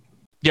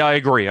 Yeah, I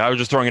agree. I was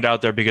just throwing it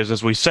out there because,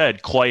 as we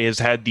said, Klay has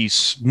had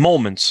these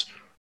moments,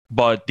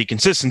 but the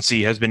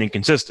consistency has been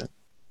inconsistent.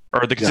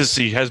 Or the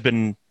consistency has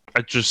been,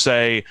 I'd just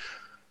say,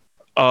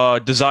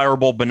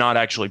 desirable but not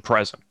actually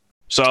present.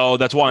 So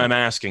that's why I'm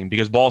asking,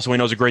 because Boston, we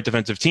know, is a great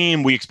defensive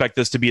team. We expect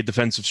this to be a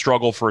defensive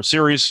struggle for a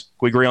series. Can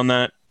we agree on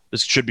that?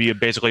 This should be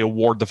basically a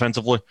war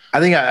defensively. I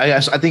think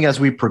as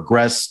we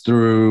progress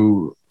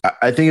through,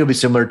 I think it'll be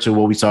similar to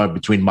what we saw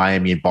between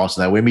Miami and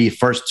Boston. That maybe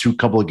first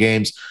couple of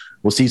games,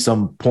 we'll see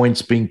some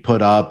points being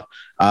put up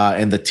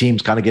and the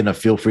teams kind of getting a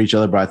feel for each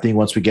other. But I think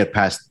once we get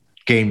past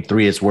game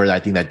 3 is where I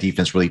think that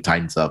defense really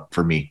tightens up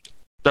for me.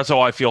 That's how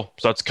I feel.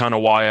 So that's kind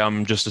of why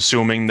I'm just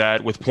assuming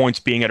that with points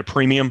being at a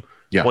premium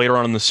later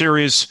on in the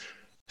series,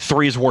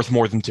 3 is worth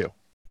more than 2.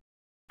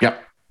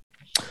 Yep.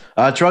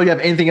 Terrell, you have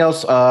anything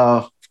else?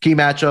 Key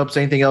matchups,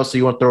 anything else that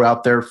you want to throw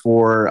out there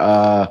for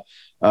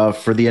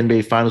the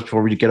NBA Finals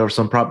before we get over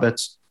some prop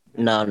bets?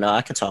 No,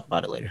 I can talk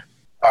about it later.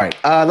 All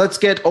right, let's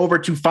get over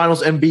to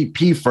Finals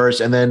MVP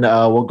first, and then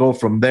we'll go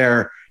from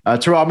there.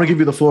 Terrell, I'm going to give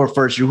you the floor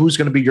first. Who's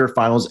going to be your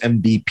Finals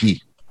MVP?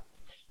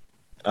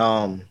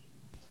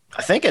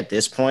 I think at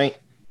this point,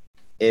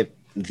 if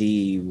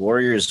the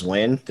Warriors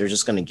win, they're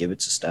just going to give it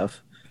to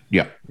Steph.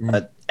 Yeah.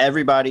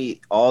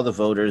 Everybody, all the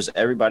voters,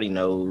 everybody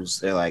knows.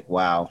 They're like,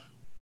 wow,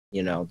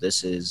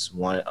 this is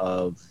one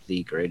of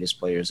the greatest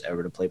players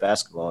ever to play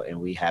basketball,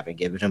 and we haven't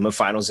given him a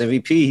Finals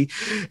MVP.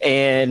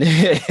 And,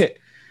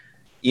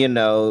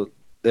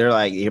 they're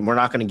like, we're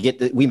not going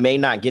to we may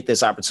not get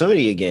this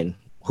opportunity again.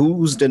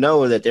 Who's to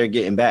know that they're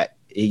getting back?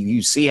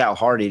 You see how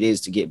hard it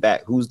is to get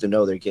back. Who's to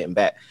know they're getting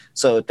back?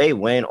 So if they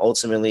win,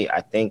 ultimately,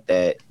 I think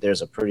that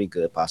there's a pretty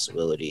good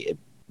possibility it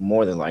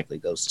more than likely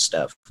goes to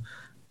Steph.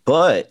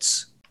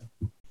 But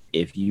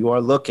if you are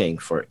looking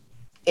for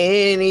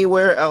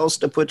anywhere else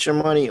to put your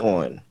money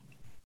on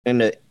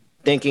and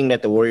thinking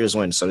that the Warriors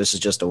win, so this is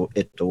just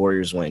if the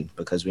Warriors win,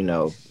 because we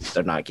know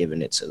they're not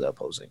giving it to the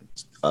opposing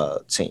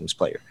team's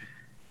player.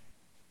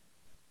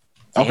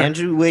 Okay.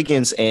 Andrew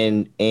Wiggins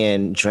and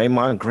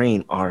Draymond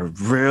Green are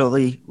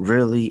really,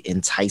 really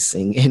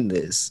enticing in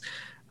this.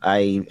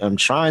 I am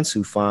trying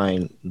to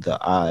find the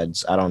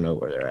odds. I don't know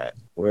where they're at.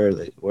 Where are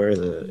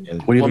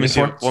the? Let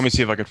me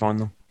see if I can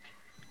find them.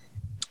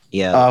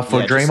 Yeah.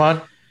 For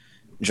Draymond.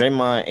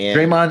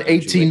 Draymond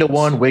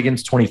 18-1,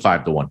 Wiggins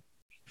 25-1.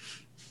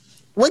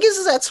 Wiggins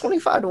is at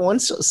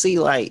 25-1. So see,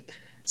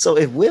 so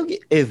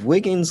if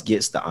Wiggins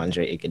gets the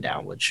Andre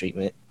Iguodala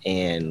treatment,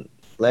 and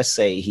let's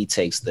say he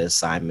takes the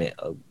assignment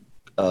of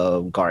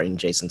guarding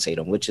Jason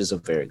Tatum, which is a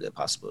very good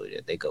possibility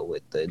that they go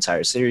with the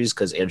entire series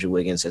because Andrew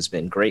Wiggins has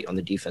been great on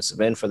the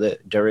defensive end for the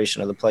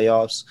duration of the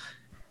playoffs.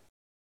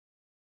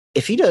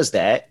 If he does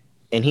that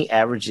and he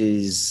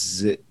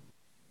averages,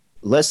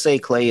 let's say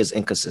Klay is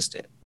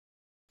inconsistent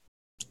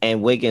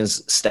and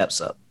Wiggins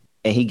steps up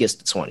and he gets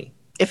to 20.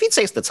 If he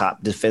takes the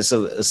top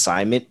defensive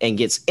assignment and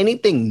gets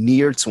anything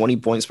near 20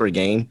 points per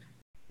game,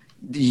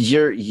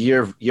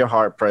 you're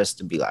hard pressed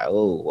to be like,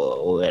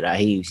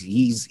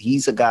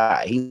 he's a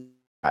guy.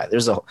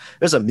 There's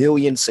a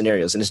million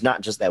scenarios, and it's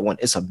not just that one.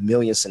 It's a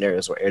million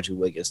scenarios where Andrew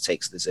Wiggins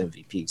takes this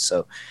MVP.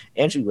 So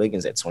Andrew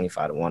Wiggins at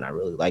 25-1, I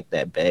really like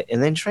that bet.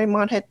 And then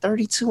Draymond had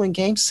 32 in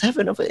Game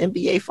 7 of an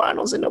NBA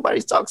Finals, and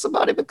nobody talks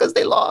about it because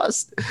they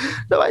lost.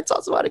 Nobody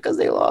talks about it because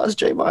they lost.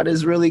 Draymond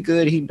is really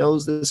good. He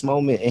knows this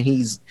moment, and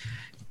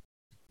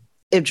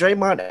if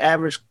Draymond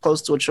averaged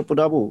close to a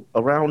triple-double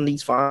around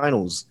these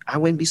finals, I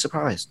wouldn't be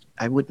surprised.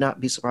 I would not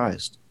be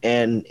surprised.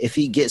 And if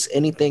he gets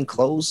anything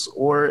close,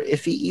 or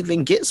if he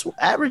even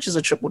averages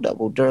a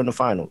triple-double during the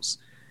finals,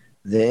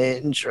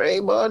 then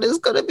Draymond is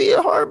going to be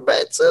a hard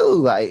bet too.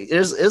 Like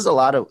there's a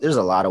lot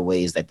of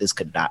ways that this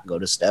could not go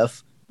to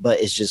Steph, but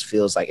it just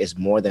feels like it's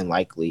more than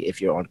likely if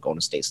you're on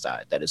Golden State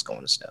side that it's going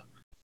to Steph.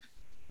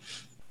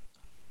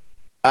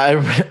 I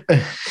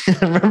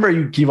remember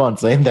you keep on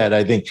saying that.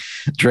 I think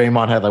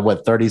Draymond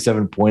had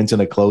 37 points in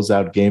a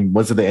closeout game.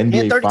 Was it the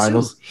NBA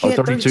Finals?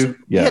 32?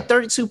 Yeah. He had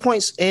 32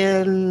 points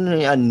in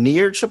a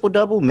near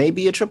triple-double,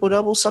 maybe a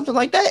triple-double, something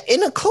like that,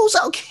 in a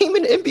closeout game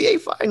in the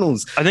NBA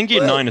Finals. I think he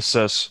had 9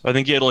 assists. I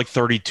think he had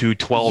 32,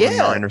 12, and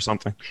 9 or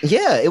something.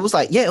 Yeah, it was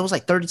like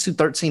 32,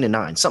 13, and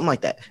 9, something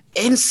like that.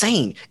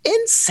 Insane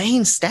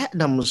stat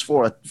numbers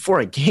for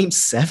a Game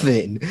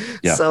 7.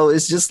 Yeah. So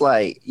it's just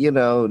like,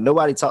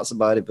 nobody talks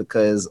about it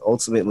because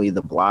ultimately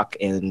the block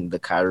and the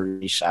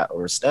Kyrie shot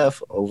or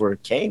Steph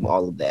overcame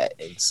all of that.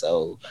 And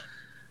so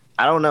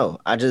I don't know.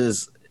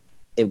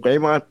 If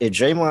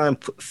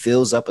Draymond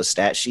fills up a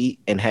stat sheet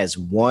and has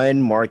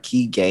one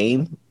marquee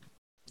game,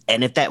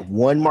 and if that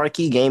one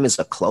marquee game is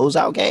a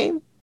closeout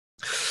game,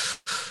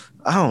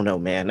 I don't know,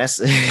 man. That's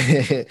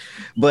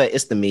but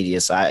it's the media,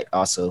 so I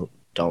also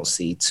don't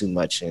see too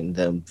much in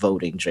them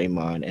voting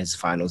Draymond as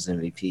finals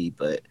MVP.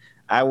 But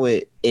I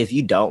would, if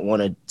you don't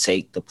want to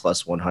take the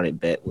plus 100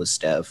 bet with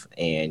Steph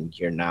and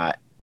you're not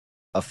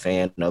a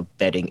fan of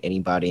betting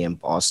anybody in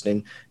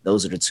Boston,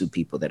 those are the two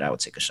people that I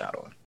would take a shot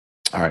on.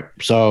 All right.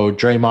 So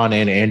Draymond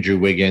and Andrew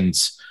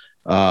Wiggins,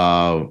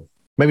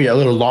 maybe a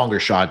little longer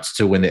shots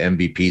to win the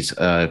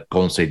MVPs.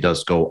 Golden State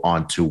does go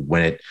on to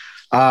win it.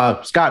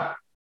 Scott,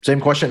 same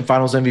question,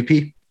 finals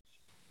MVP?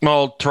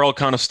 Well, Terrell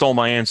kind of stole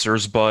my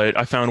answers, but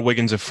I found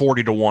Wiggins at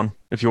 40-1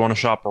 if you want to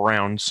shop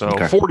around. So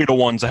okay.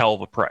 40-1 is a hell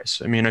of a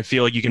price. I mean, I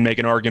feel like you can make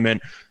an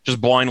argument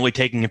just blindly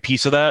taking a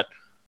piece of that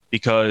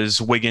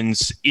because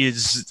Wiggins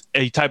is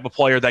a type of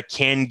player that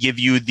can give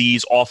you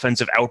these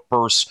offensive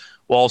outbursts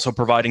while also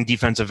providing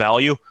defensive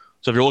value.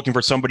 So if you're looking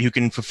for somebody who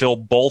can fulfill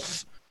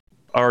both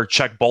or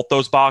check both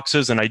those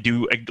boxes, and I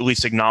do at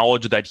least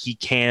acknowledge that he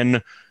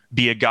can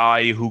be a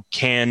guy who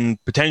can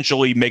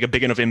potentially make a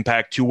big enough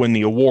impact to win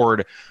the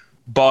award.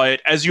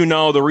 But as you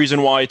know, the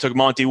reason why I took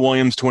Monty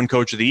Williams to win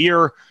Coach of the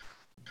Year,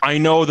 I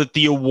know that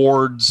the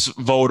awards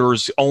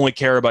voters only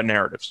care about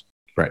narratives.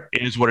 Right.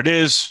 It is what it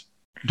is.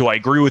 Do I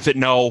agree with it?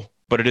 No,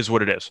 but it is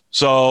what it is.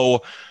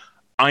 So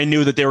I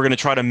knew that they were going to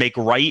try to make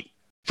right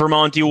for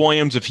Monty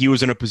Williams if he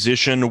was in a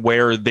position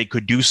where they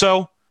could do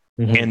so,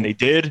 and they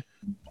did.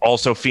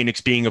 Also, Phoenix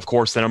being, of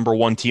course, the number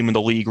one team in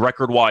the league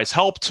record-wise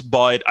helped,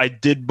 but I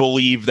did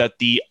believe that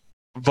the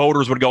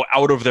voters would go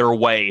out of their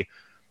way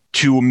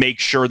to make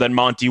sure that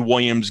Monty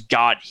Williams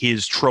got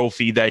his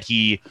trophy that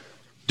he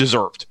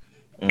deserved.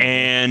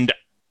 And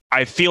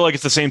I feel like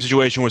it's the same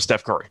situation with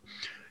Steph Curry.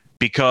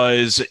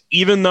 Because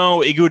even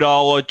though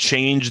Iguodala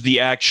changed the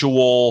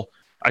actual,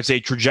 I'd say,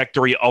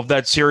 trajectory of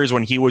that series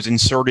when he was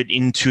inserted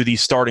into the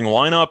starting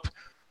lineup,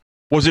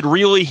 was it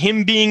really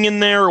him being in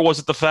there, or was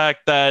it the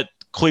fact that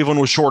Cleveland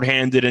was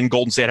shorthanded and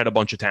Golden State had a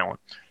bunch of talent?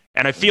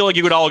 And I feel like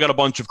Iguodala got a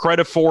bunch of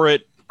credit for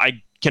it.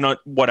 I cannot,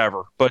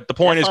 whatever. But the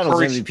point is, Finals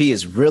MVP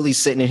is really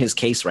sitting in his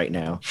case right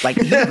now. Like,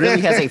 he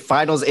really has a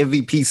Finals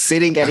MVP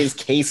sitting at his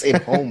case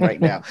at home right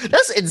now.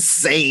 That's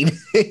insane.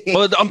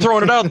 Well, I'm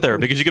throwing it out there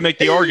because you can make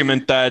the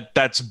argument that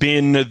that's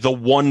been the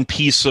one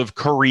piece of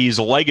Curry's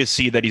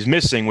legacy that he's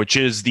missing, which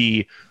is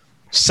the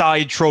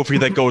side trophy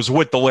that goes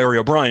with the Larry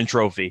O'Brien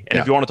trophy. And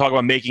if you want to talk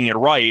about making it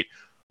right,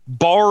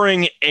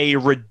 barring a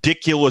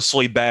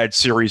ridiculously bad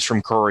series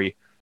from Curry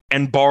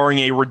and barring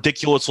a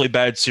ridiculously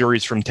bad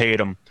series from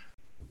Tatum,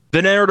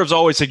 the narratives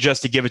always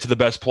suggest to give it to the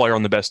best player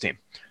on the best team.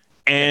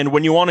 And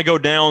when you want to go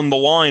down the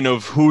line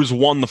of who's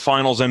won the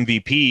Finals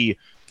MVP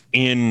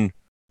in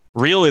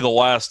really the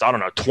last,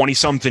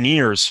 20-something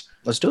years,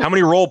 let's do it. How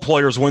many role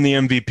players win the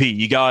MVP?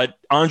 You got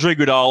Andre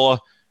Iguodala,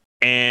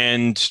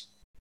 and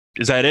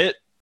is that it?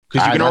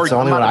 Because you can that's the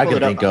only one I can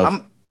think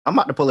of. I'm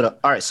about to pull it up.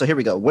 All right, so here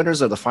we go.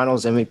 Winners of the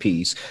Finals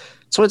MVPs.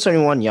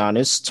 2021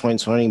 Giannis,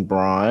 2020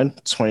 Braun,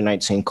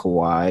 2019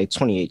 Kawhi,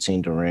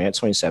 2018 Durant,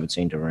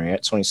 2017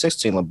 Durant,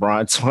 2016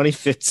 LeBron,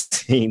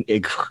 2015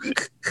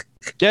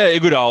 Yeah,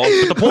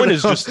 Iguodala. But the point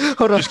is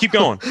Hold on. just keep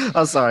going.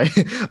 I'm sorry.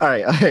 All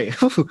right.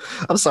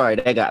 I'm sorry.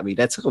 That got me.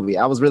 That took me.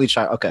 I was really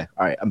trying. Okay.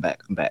 All right. I'm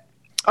back.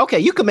 Okay.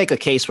 You could make a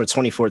case for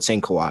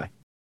 2014 Kawhi.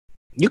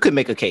 You could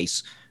make a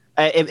case.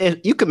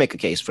 If you could make a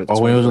case for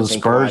when he was in the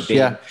Spurs,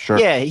 yeah, sure.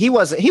 Yeah, he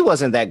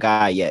wasn't that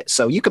guy yet.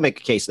 So you could make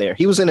a case there.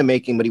 He was in the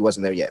making, but he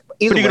wasn't there yet.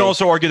 But you can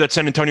also argue that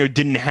San Antonio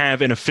didn't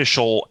have an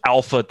official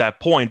alpha at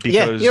that point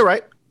because you're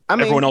right.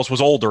 Everyone else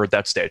was older at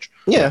that stage.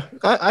 Yeah,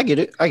 I get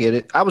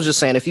it. I was just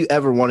saying, if you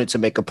ever wanted to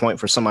make a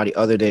point for somebody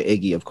other than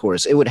Iggy, of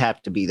course, it would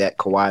have to be that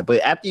Kawhi. But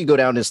after you go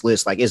down this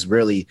list, like, it's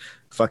really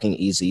fucking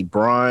easy.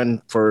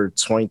 Braun for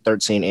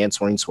 2013 and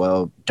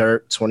 2012,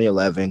 Dirk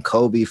 2011,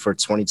 Kobe for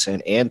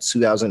 2010 and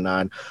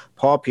 2009,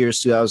 Paul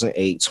Pierce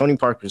 2008, Tony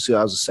Parker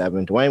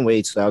 2007, Dwayne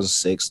Wade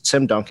 2006,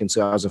 Tim Duncan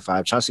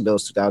 2005, Chauncey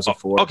Billups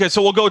 2004. Okay,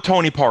 so we'll go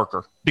Tony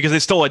Parker because they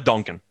still had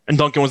Duncan, and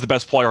Duncan was the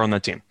best player on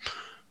that team.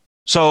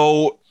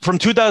 So from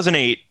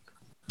 2008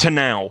 to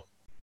now,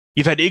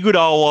 you've had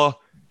Iguodala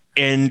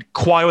and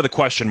Kawhi with a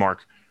question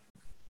mark.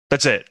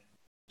 That's it.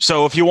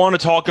 So if you want to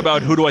talk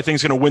about who do I think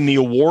is going to win the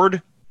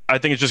award, I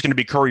think it's just going to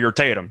be Curry or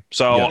Tatum.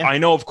 So I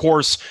know, of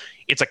course,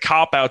 it's a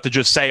cop-out to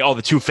just say, oh,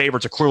 the two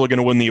favorites are clearly going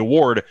to win the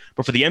award.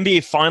 But for the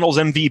NBA Finals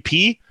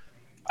MVP,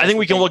 I think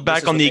we can look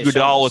back on the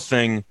Iguodala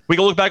thing. We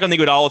can look back on the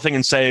Iguodala thing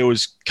and say it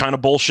was kind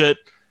of bullshit.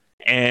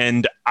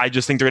 And I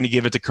just think they're going to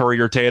give it to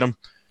Curry or Tatum.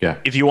 Yeah.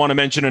 If you want to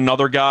mention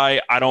another guy,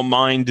 I don't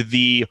mind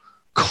the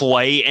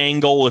Clay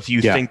angle if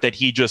you think that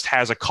he just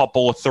has a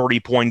couple of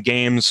 30-point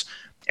games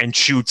and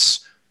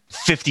shoots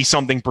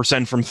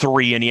 50-something% from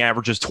three and he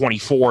averages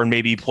 24 and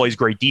maybe he plays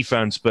great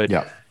defense. But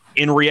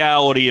in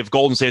reality, if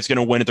Golden State's going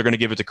to win it, they're going to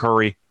give it to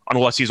Curry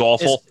unless he's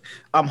awful.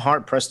 I'm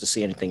hard-pressed to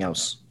see anything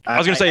else. I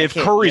was going to say, if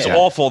Curry's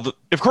awful,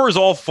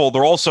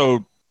 they're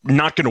also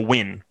not going to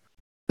win.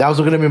 That was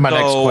going to be my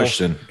next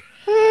question.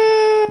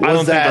 I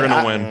don't think they're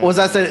going to win. Was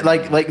that saying,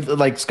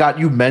 like Scott,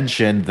 you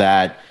mentioned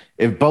that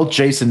if both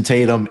Jason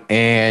Tatum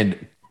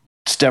and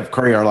Steph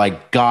Curry are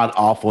like god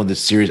awful in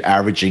this series,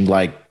 averaging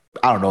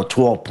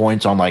 12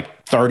 points on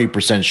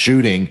 30%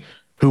 shooting,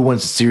 who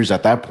wins the series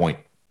at that point?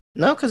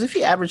 No, because if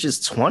he averages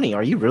 20,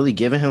 are you really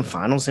giving him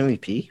Finals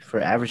MVP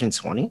for averaging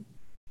 20?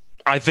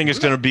 I think it's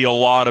going to be a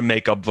lot of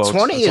makeup votes.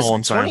 20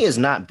 is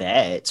not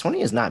bad.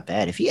 20 is not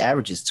bad. If he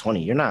averages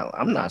 20,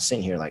 I'm not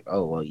sitting here like,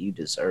 oh, well, you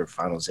deserve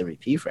Finals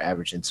MVP for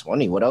averaging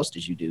 20. What else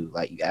did you do?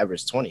 Like, you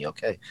averaged 20.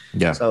 Okay.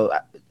 Yeah. So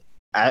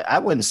I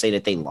wouldn't say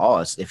that they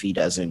lost if he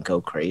doesn't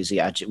go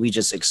crazy. We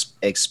just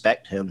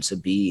expect him to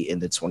be in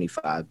the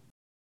 24,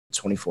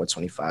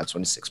 25,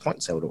 26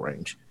 points total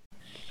range.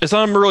 It's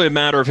not really a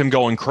matter of him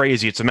going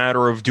crazy. It's a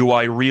matter of, do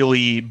I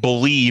really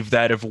believe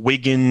that if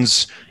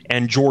Wiggins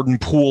and Jordan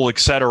Poole, et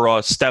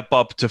cetera, step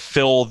up to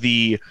fill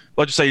the,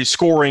 let's just say,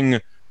 scoring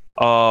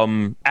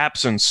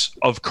absence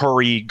of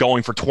Curry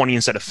going for 20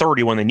 instead of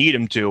 30 when they need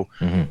him to.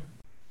 Mm-hmm.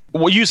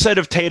 What you said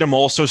if Tatum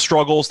also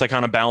struggles, that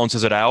kind of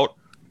balances it out.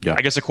 Yeah.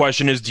 I guess the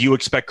question is, do you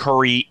expect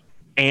Curry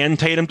and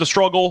Tatum to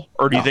struggle,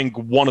 or do you think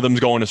one of them's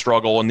going to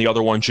struggle and the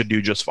other one should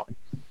do just fine?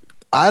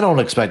 I don't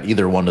expect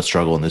either one to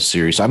struggle in this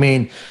series. I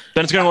mean,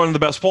 then it's going to go to the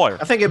best player.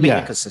 I think it'd be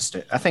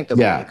inconsistent. I think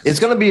it's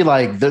going to be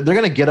like they're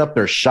going to get up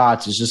their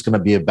shots. It's just going to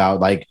be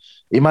about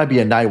it might be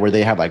a night where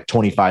they have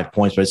 25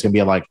 points, but it's going to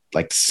be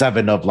like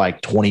 7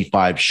 of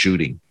 25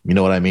 shooting. You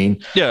know what I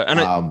mean? Yeah,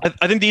 and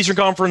I think the Eastern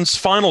Conference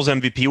Finals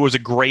MVP was a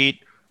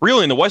great.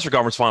 Really, in the Western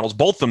Conference Finals,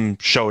 both of them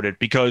showed it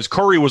because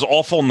Curry was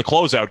awful in the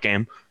closeout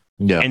game,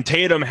 and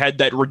Tatum had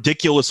that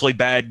ridiculously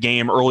bad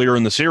game earlier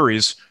in the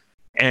series,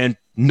 and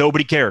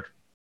nobody cared.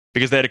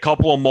 Because they had a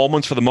couple of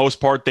moments, for the most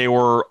part, they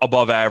were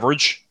above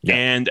average. Yeah.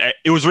 And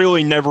it was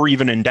really never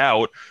even in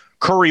doubt.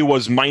 Curry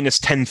was minus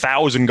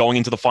 10,000 going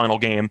into the final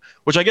game,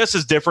 which I guess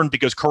is different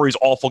because Curry's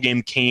awful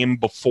game came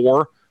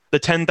before the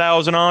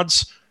 10,000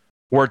 odds,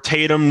 where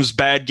Tatum's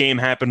bad game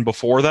happened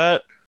before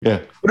that.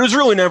 Yeah. But it was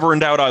really never in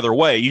doubt either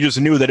way. You just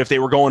knew that if they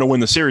were going to win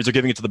the series, they're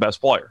giving it to the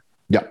best player.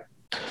 Yeah.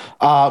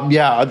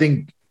 I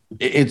think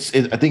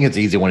I think it's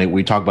easy when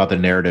we talk about the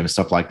narrative and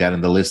stuff like that,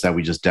 and the list that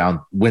we just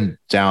went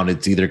down.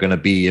 It's either going to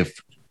be if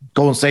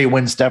Golden State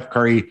wins, Steph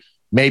Curry,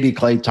 maybe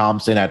Klay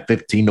Thompson at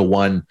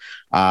 15-1.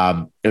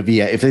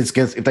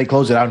 If they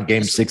close it out in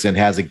Game 6 and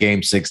has a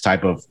Game 6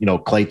 type of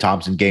Klay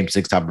Thompson Game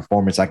 6 type of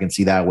performance, I can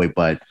see that way.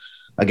 But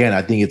again,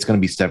 I think it's going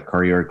to be Steph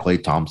Curry or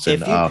Klay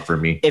Thompson for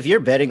me. If you're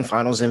betting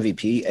Finals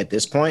MVP at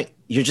this point,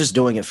 you're just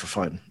doing it for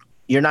fun.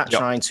 You're not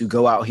trying to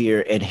go out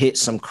here and hit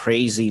some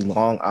crazy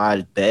long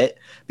odd bet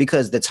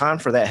because the time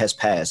for that has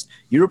passed.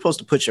 You were supposed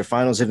to put your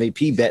Finals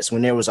MVP bets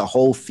when there was a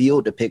whole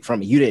field to pick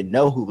from. You didn't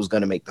know who was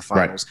going to make the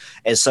finals.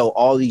 Right. And so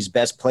all these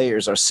best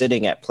players are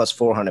sitting at plus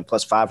 400,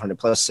 plus 500,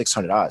 plus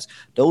 600 odds.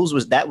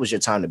 That was your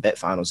time to bet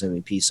Finals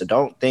MVP. So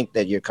don't think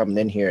that you're coming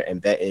in here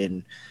and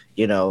betting,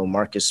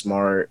 Marcus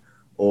Smart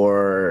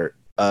or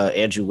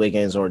Andrew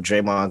Wiggins or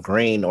Draymond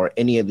Green or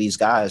any of these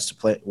guys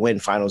to win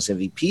Finals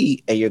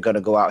MVP, and you're going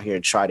to go out here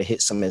and try to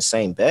hit some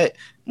insane bet,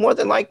 more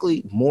than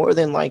likely,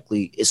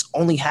 it's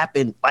only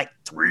happened like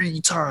 3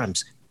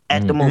 times,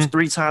 at the most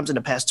 3 times in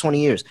the past 20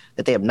 years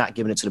that they have not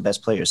given it to the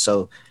best player.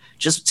 So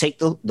just take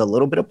the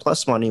little bit of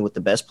plus money with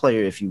the best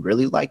player if you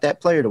really like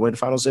that player to win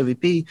Finals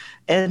MVP,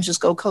 and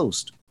just go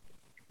coast.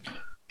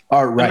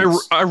 All right.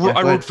 I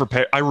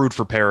root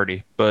for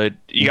parity, but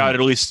you got to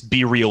at least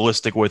be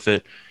realistic with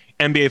it.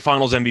 NBA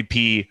Finals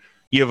MVP,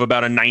 you have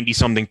about a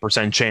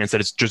 90-something% chance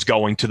that it's just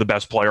going to the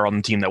best player on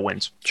the team that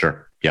wins.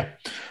 Sure. Yeah.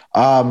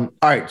 All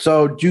right.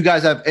 So do you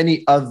guys have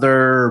any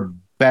other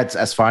bets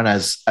as far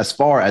as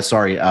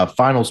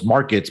finals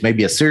markets,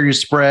 maybe a series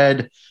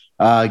spread,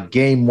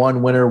 game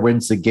 1 winner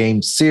wins the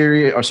wins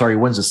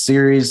the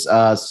series.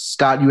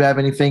 Scott, you have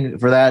anything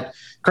for that?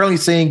 Currently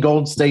seeing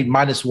Golden State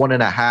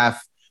 -1.5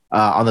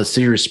 on the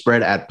series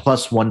spread at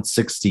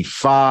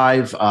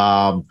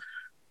 +165.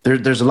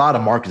 There's a lot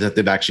of markets that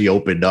they've actually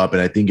opened up,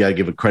 and I think you got to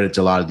give a credit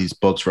to a lot of these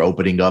books for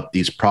opening up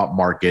these prop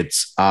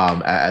markets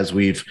as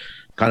we've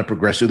kind of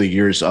progressed through the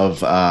years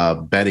of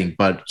betting.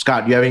 But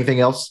Scott, you have anything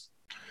else?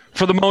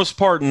 For the most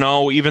part,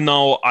 no. Even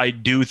though I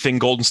do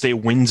think Golden State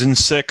wins in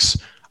 6,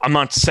 I'm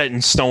not set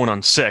in stone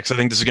on 6. I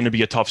think this is going to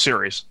be a tough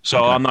series.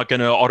 So I'm not going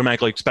to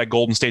automatically expect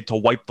Golden State to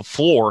wipe the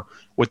floor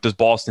with this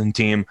Boston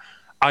team.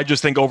 I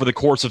just think over the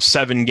course of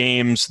 7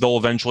 games, they'll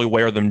eventually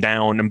wear them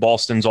down. And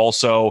Boston's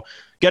also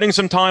getting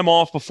some time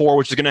off before,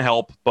 which is going to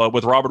help. But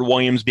with Robert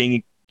Williams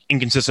being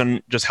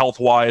inconsistent just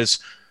health-wise,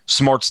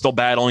 Smart still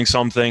battling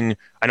something.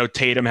 I know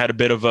Tatum had a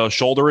bit of a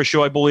shoulder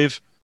issue, I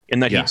believe, in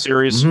that Heat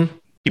series.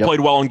 He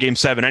played well in Game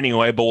 7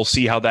 anyway, but we'll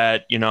see how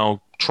that,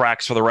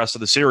 tracks for the rest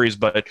of the series.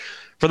 But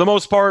for the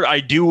most part, I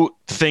do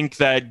think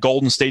that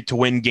Golden State to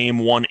win Game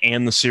 1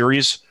 and the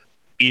series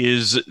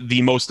is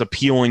the most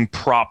appealing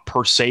prop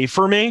per se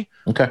for me.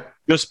 Okay.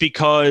 Just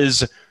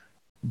because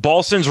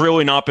Boston's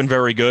really not been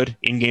very good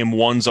in Game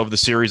 1s of the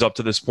series up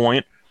to this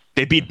point.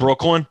 They beat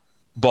Brooklyn,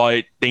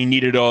 but they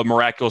needed a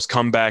miraculous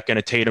comeback and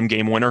a Tatum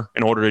game winner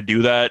in order to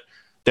do that.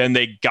 Then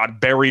they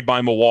got buried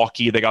by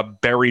Milwaukee. They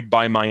got buried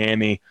by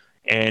Miami.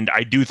 And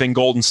I do think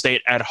Golden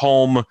State at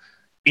home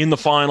in the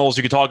finals,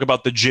 you could talk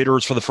about the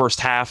jitters for the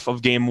first half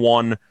of Game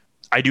 1.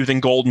 I do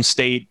think Golden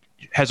State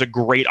has a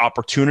great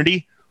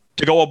opportunity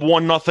to go up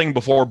 1-0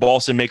 before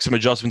Boston makes some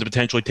adjustments and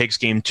potentially takes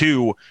Game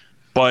 2.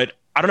 But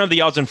I don't have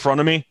the odds in front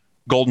of me.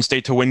 Golden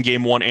State to win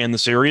Game 1 and the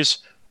series.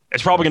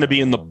 It's probably going to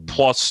be in the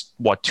plus,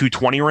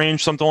 220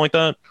 range, something like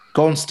that.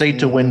 Golden State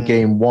to win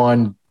Game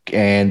 1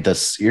 and the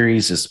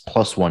series is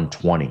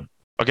 +120.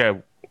 Okay.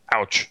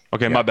 Ouch.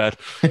 Okay, my bad.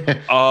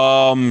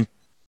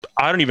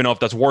 I don't even know if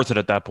that's worth it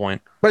at that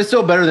point. But it's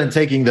still better than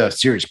taking the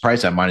series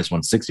price at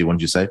 -160,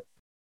 wouldn't you say?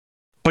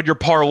 But you're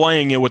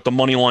parlaying it with the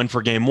money line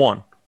for Game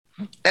 1.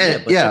 They're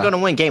going to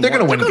win Game 1. They're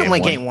going to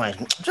win Game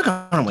 1.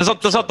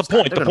 That's not the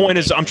point. The point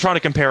is I'm trying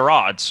to compare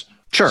odds.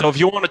 Sure. So if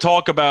you want to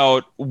talk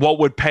about what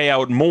would pay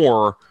out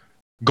more,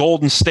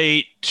 Golden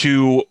State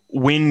to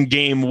win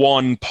Game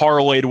 1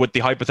 parlayed with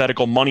the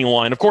hypothetical money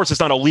line. Of course, it's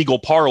not a legal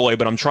parlay,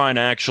 but I'm trying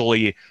to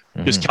actually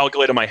just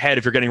calculate in my head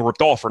if you're getting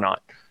ripped off or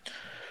not.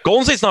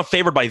 Golden State's not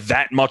favored by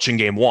that much in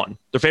Game 1.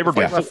 They're favored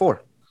by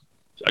 4.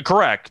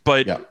 Correct.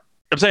 But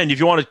I'm saying if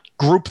you want to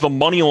group the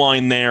money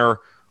line there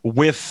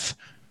with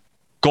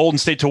Golden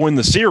State to win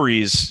the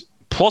series,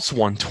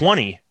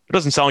 +120, it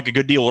doesn't sound like a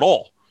good deal at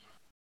all.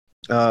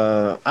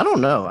 I don't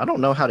know. I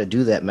don't know how to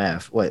do that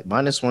math. Wait,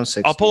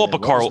 -160. I'll pull up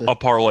a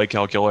parlay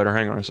calculator.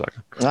 Hang on a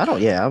second. I'm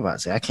about to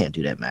say I can't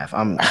do that math.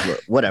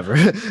 Whatever.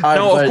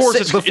 No, of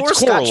course. Before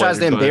Scott tries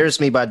to embarrass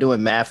me by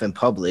doing math in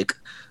public,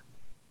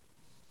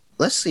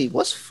 let's see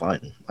what's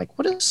fun. Like,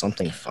 what is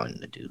something fun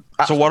to do?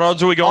 So, what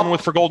odds are we going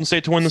with for Golden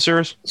State to win the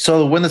series? So,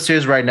 to win the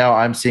series right now,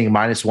 I'm seeing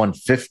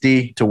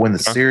 -150 to win the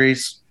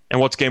series.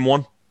 And what's Game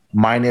 1?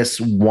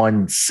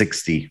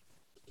 -160.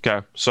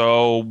 Okay,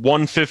 so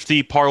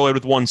 150 parlayed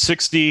with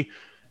 160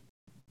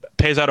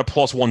 pays out a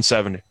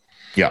 +170.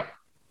 Yeah.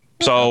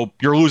 So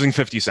you're losing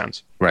 50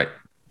 cents. Right.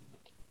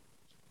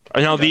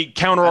 Now, the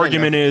counter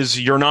argument is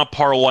you're not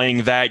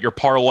parlaying that. You're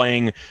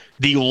parlaying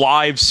the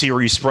live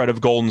series spread of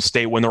Golden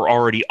State when they're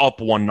already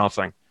up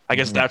 1-0. I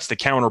guess that's the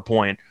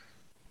counterpoint.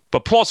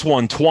 But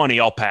 +120,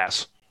 I'll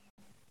pass.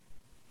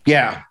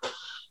 Yeah.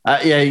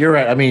 You're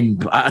right. I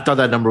mean, I thought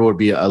that number would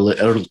be a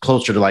little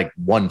closer to like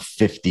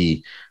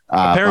 150.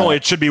 Apparently,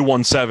 it should be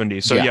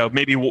 170. So,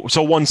 maybe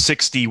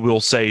 160,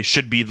 we'll say,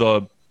 should be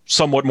the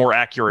somewhat more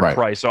accurate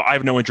price. So, I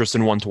have no interest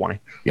in 120.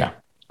 Yeah.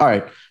 All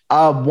right.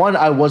 One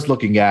I was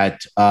looking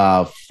at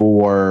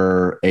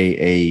for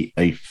a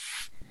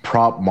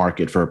prop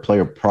market, for a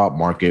player prop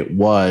market,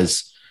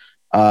 was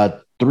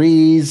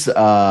threes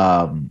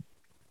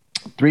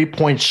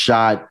 3-point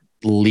shot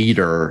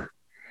leader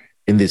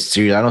in this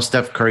series. I know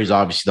Steph Curry's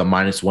obviously the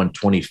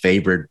 -120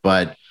 favorite,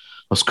 but I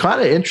was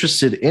kind of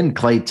interested in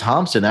Klay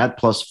Thompson at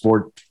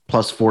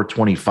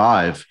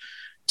 +425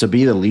 to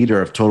be the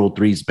leader of total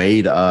threes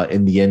made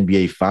in the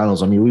NBA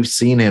Finals. I mean, we've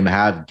seen him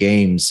have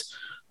games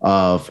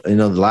of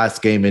the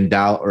last game in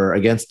Dallas or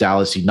against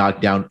Dallas, he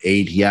knocked down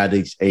 8. He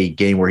had a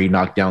game where he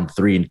knocked down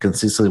 3, and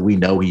consistently we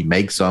know he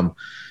makes them.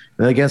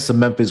 And against the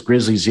Memphis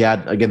Grizzlies, he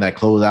had again that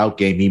closeout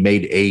game. He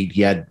made 8.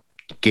 He had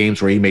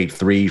games where he made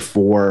 3,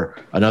 4,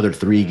 another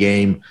 3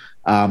 game.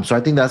 So I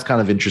think that's kind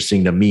of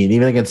interesting to me. And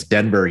even against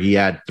Denver, he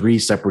had 3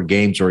 separate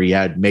games where he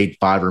had made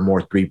 5 or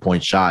more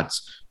 3-point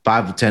shots,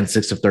 5 of 10,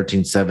 6 of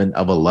 13, 7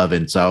 of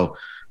 11. So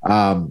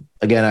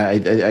again,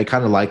 I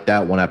kind of like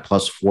that one at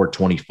plus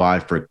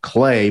 425 for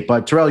Klay.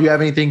 But Terrell, you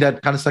have anything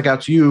that kind of stuck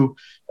out to you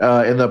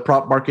in the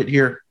prop market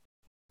here?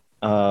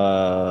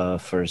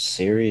 For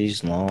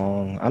series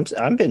long,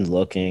 I've been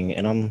looking,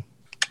 and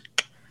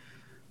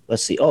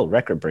let's see. Oh,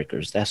 record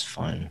breakers. That's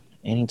fun.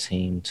 Any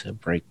player to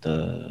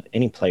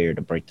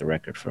break the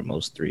record for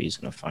most threes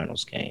in a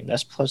finals game.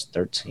 That's plus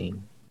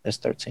 13. That's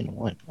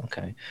 13-1.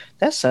 Okay.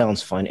 That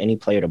sounds fun. Any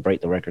player to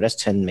break the record. That's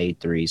 10 made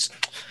threes.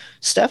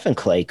 Steph and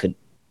Klay could,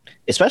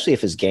 especially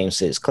if it's game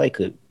 6, Klay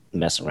could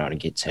mess around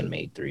and get 10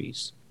 made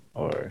threes.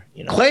 Or,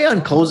 Klay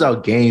on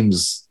closeout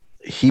games,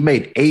 he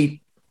made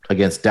 8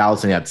 against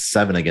Dallas and he had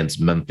 7 against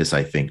Memphis,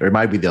 I think. Or it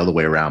might be the other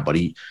way around, but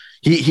he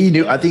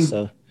knew, I think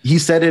so. He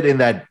said it in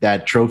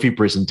that trophy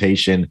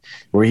presentation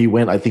where he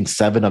went, I think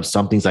 7 of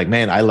something. He's like,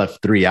 man, I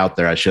left 3 out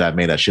there. I should have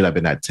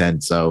been at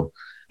 10. So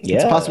yeah,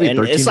 it's possibly and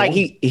it's like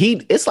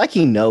it's like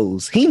he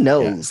knows. He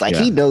knows.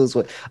 He knows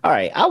what. All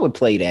right, I would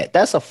play that.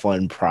 That's a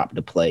fun prop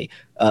to play.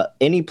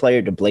 Any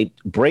player to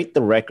break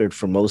the record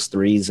for most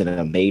threes in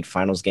a made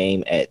finals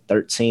game at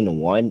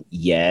 13-1.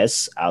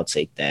 Yes, I'll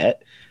take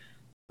that.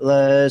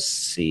 Let's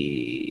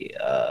see.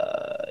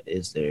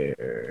 Is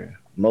there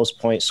most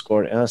points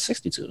scored?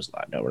 62 is a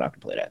lot. No, we're not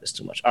gonna play that. That's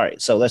too much. All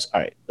right,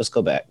 let's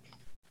go back.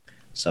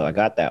 So I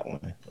got that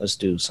one. Let's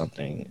do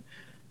something.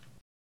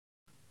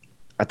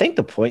 I think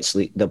the points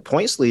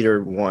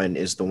leader one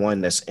is the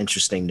one that's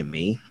interesting to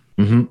me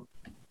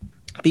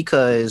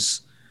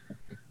because,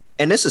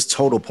 and this is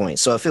total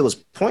points. So if it was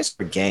points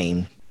per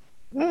game,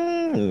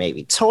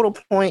 maybe total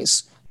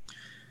points.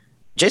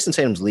 Jason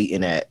Tatum's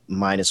leading at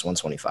minus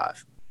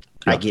 125.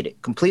 Yeah. I get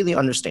it. Completely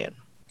understand.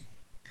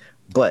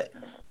 But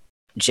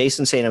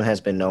Jason Tatum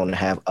has been known to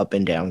have up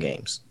and down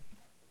games.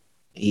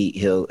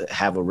 He'll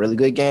have a really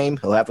good game.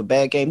 He'll have a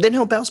bad game. Then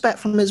he'll bounce back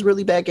from his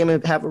really bad game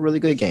and have a really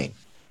good game.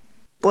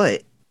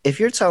 But if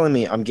you're telling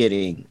me I'm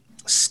getting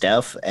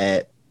Steph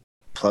at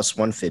plus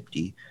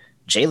 150,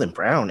 Jaylen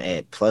Brown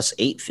at plus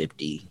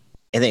 850,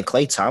 and then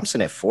Klay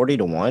Thompson at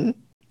 40-1,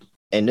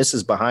 and this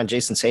is behind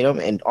Jason Tatum,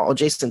 and all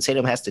Jason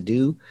Tatum has to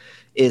do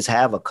is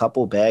have a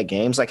couple bad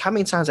games. Like, how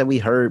many times have we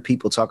heard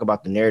people talk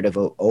about the narrative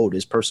of, oh,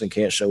 this person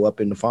can't show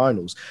up in the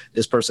finals.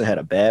 This person had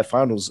a bad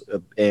finals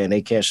and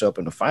they can't show up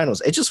in the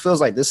finals. It just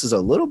feels like this is a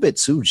little bit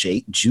too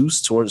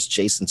juiced towards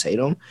Jason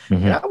Tatum.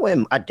 Mm-hmm.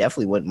 And I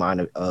definitely wouldn't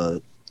mind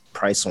a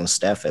price on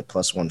Steph at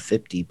plus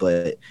 150,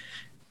 but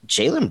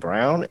Jaylen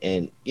Brown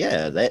and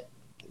that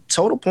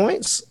total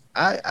points,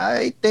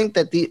 I think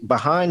that the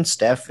behind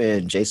Steph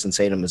and Jason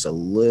Tatum is a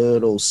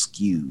little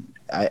skewed.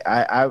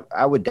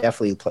 I would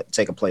definitely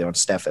take a play on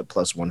Steph at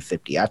plus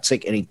 150. I'd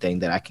take anything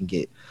that I can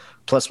get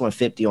plus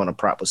 150 on a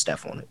prop with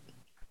Steph on it.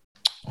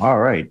 All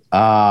right.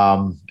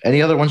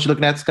 Any other ones you're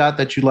looking at, Scott,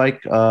 that you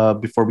like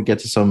before we get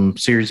to some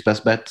serious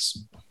best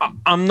bets?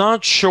 I'm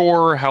not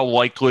sure how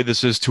likely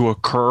this is to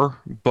occur,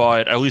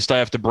 but at least I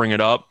have to bring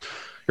it up.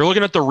 You're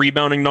looking at the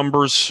rebounding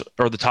numbers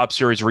or the top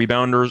series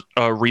rebounds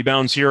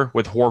here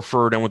with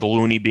Horford and with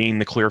Looney being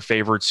the clear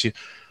favorites.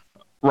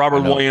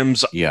 Robert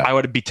Williams, I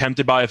would be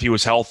tempted by if he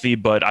was healthy,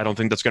 but I don't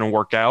think that's going to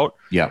work out.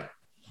 Yeah.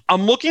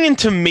 I'm looking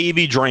into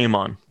maybe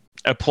Draymond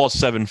at plus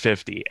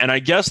 750. And I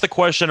guess the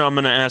question I'm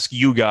going to ask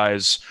you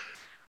guys,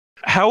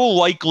 how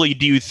likely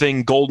do you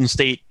think Golden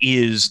State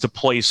is to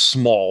play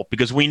small?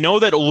 Because we know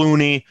that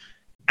Looney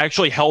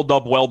actually held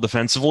up well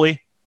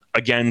defensively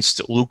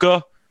against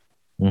Luka,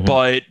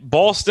 but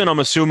Boston, I'm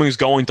assuming, is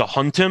going to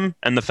hunt him.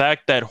 And the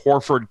fact that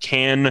Horford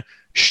can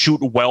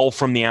shoot well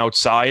from the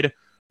outside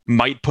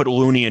might put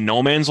Looney in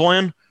no man's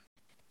land.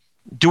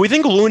 Do we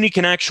think Looney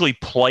can actually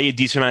play a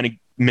decent amount of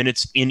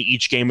minutes in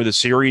each game of the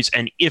series?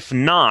 And if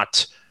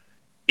not,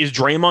 is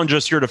Draymond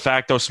just your de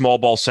facto small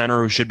ball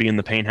center who should be in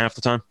the paint half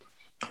the time?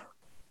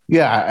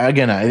 Yeah,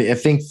 again, I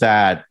think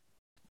that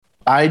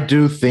I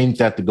do think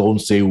that the Golden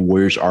State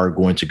Warriors are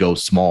going to go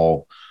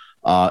small.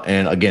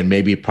 And again,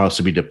 maybe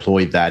possibly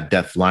deploy that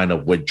death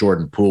lineup with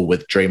Jordan Poole,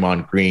 with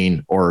Draymond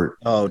Green, or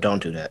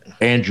don't do that,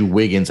 Andrew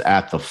Wiggins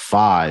at the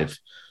 5.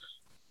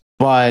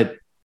 But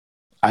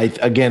I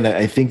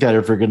think that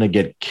if they're going to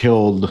get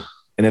killed,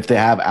 and if they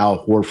have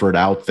Al Horford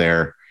out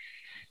there,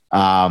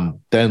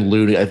 then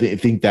Looney, I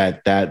think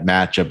that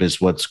matchup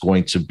is what's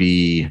going to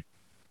be,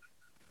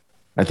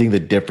 I think, the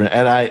different.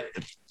 And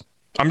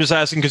I'm just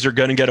asking because you're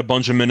going to get a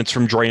bunch of minutes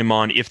from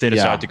Draymond if they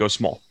decide to go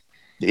small.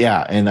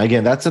 Yeah, and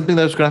again, that's something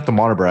that's going to have to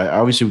monitor.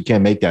 Obviously, we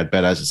can't make that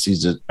bet as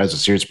the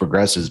series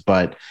progresses.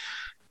 But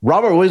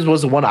Robert Williams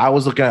was the one I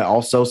was looking at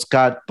also,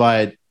 Scott.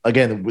 But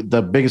again,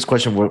 the biggest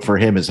question for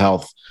him is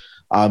health.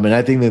 And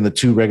I think in the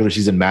 2 regular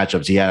season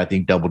matchups, he had, I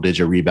think,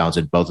 double-digit rebounds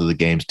in both of the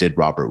games, did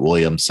Robert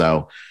Williams.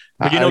 So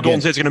But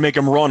Golden State's going to make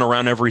him run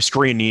around every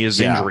screen. He has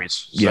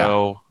injuries.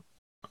 So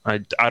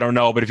I don't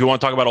know. But if you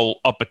want to talk about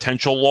a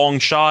potential long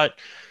shot,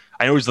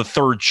 I know he's the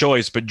third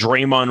choice, but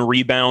Draymond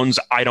rebounds,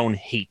 I don't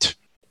hate.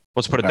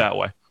 Let's put it that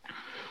way.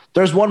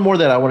 There's one more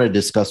that I want to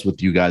discuss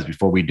with you guys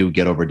before we do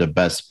get over to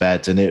best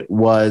bets, and it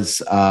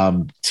was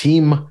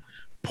team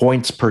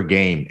points per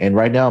game. And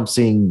right now I'm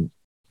seeing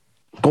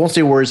Golden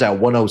State Warriors at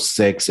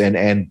 106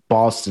 and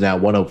Boston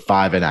at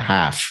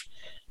 105.5.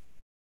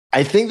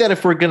 I think that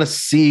if we're going to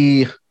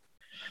see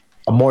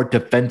a more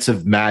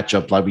defensive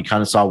matchup like we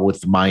kind of saw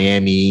with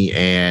Miami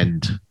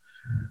and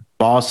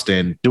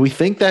Boston, do we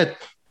think that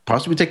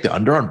possibly take the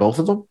under on both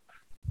of them?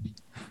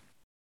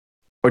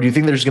 Or do you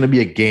think there's going to be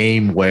a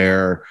game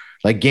where,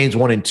 like games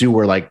 1 and 2,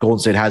 where like Golden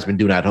State has been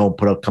doing at home,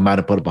 come out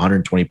and put up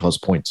 120 plus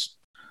points?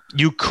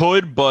 You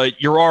could,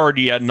 but you're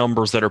already at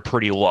numbers that are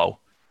pretty low.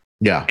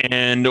 Yeah.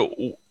 And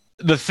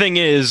the thing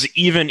is,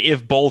 even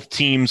if both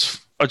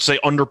teams, let's say,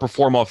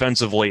 underperform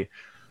offensively,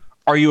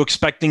 are you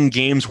expecting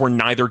games where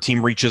neither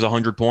team reaches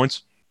 100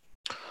 points?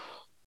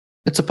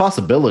 It's a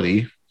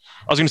possibility.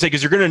 I was going to say,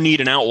 because you're going to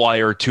need an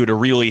outlier or two to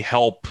really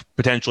help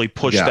potentially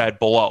push that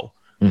below.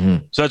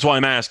 Mm-hmm. So that's why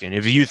I'm asking.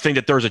 If you think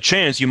that there's a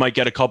chance, you might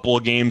get a couple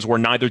of games where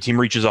neither team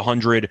reaches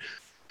 100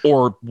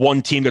 or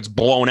one team gets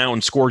blown out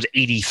and scores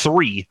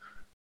 83,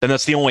 then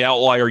that's the only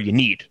outlier you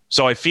need.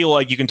 So I feel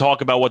like you can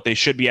talk about what they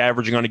should be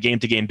averaging on a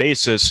game-to-game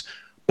basis,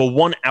 but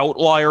one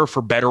outlier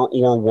for better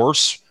or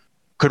worse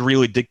could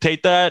really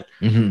dictate that.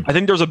 Mm-hmm. I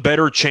think there's a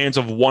better chance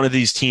of one of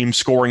these teams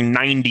scoring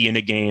 90 in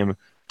a game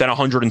than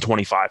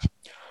 125.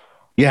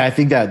 Yeah, I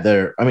think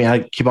that I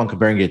keep on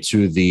comparing it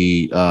to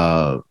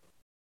the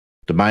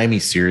Miami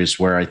series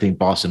where I think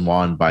Boston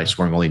won by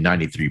scoring only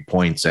 93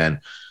 points. And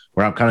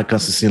where I'm kind of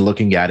consistently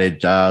looking at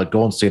it,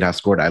 Golden State has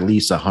scored at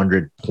least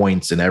 100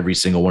 points in every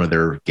single one of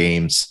their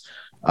games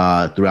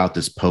throughout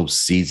this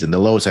postseason. The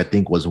lowest, I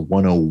think, was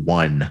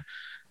 101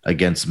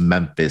 against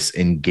Memphis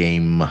in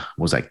game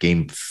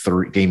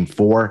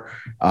 4.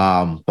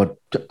 But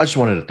I just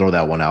wanted to throw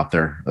that one out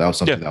there. That was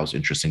something that was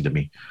interesting to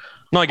me.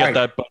 No, I get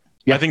that, but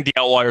I think the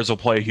outliers will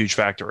play a huge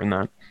factor in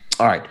that.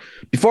 All right.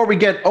 Before we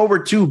get over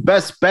to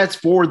best bets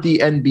for the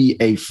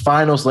NBA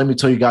Finals, let me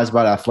tell you guys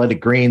about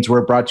Athletic Greens.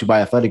 We're brought to you by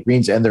Athletic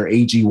Greens and their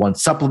AG1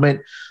 supplement.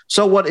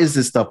 So what is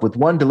this stuff? With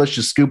one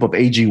delicious scoop of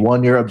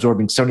AG1, you're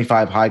absorbing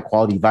 75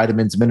 high-quality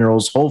vitamins,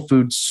 minerals, whole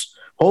food source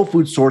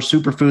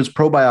superfoods,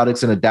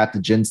 probiotics, and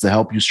adaptogens to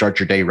help you start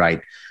your day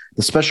right.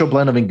 The special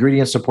blend of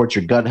ingredients supports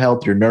your gut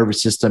health, your nervous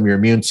system, your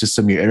immune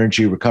system, your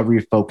energy, recovery,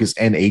 focus,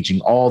 and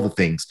aging, all the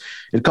things.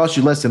 It costs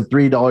you less than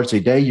 $3 a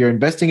day. You're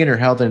investing in your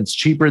health, and it's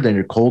cheaper than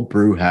your cold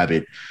brew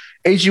habit.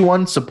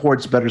 AG1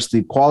 supports better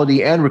sleep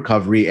quality and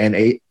recovery,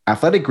 and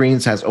Athletic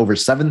Greens has over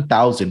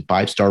 7,000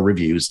 5-star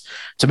reviews.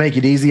 To make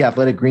it easy,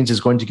 Athletic Greens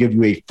is going to give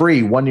you a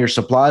free 1-year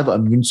supply of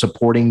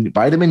immune-supporting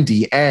vitamin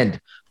D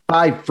and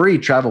 5 free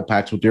travel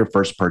packs with your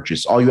first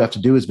purchase. All you have to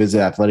do is visit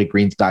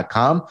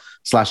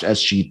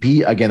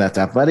athleticgreens.com/SGP. Again, that's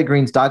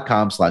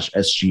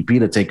athleticgreens.com/SGP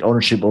to take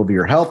ownership over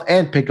your health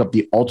and pick up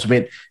the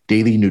ultimate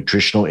daily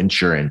nutritional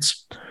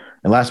insurance.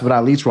 And last but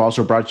not least, we're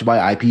also brought to you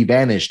by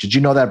IPVanish. Did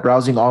you know that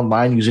browsing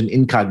online using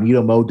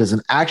incognito mode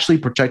doesn't actually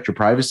protect your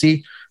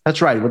privacy?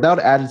 That's right. Without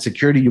added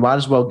security, you might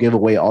as well give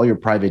away all your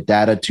private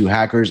data to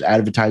hackers,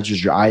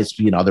 advertisers, your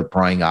ISP, and other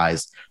prying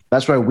eyes.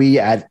 That's why we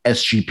at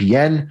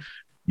SGPN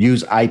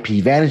use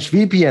IPVanish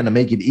VPN to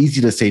make it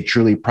easy to stay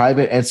truly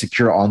private and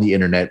secure on the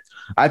internet.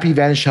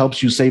 IPVanish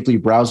helps you safely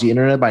browse the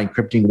internet by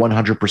encrypting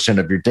 100%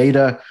 of your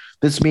data.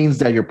 This means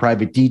that your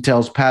private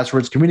details,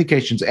 passwords,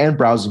 communications, and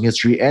browsing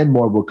history and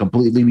more will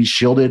completely be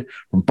shielded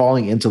from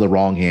falling into the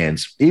wrong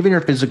hands. Even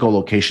your physical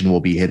location will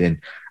be hidden.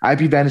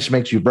 IPVanish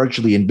makes you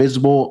virtually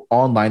invisible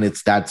online.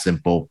 It's that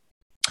simple.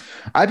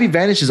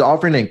 IPVanish is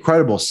offering an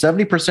incredible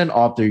 70%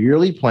 off their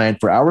yearly plan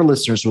for our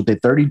listeners with a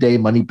 30-day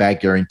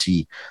money-back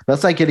guarantee.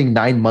 That's like getting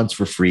 9 months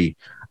for free.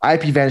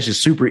 IPVanish is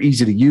super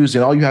easy to use,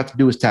 and all you have to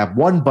do is tap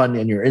one button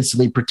and you're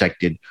instantly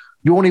protected.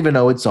 You won't even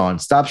know it's on.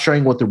 Stop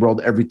sharing with the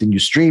world everything you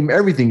stream,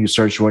 everything you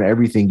search for, and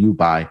everything you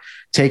buy.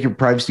 Take your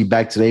privacy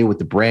back today with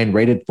the brand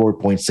rated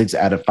 4.6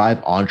 out of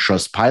 5 on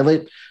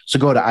Trustpilot. So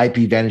go to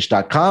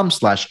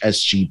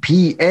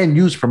IPVanish.com/SGP and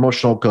use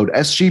promotional code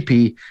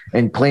SGP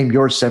and claim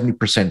your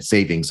 70%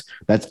 savings.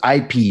 That's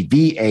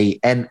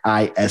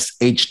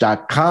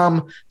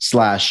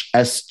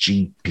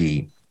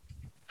IPVanish.com/SGP.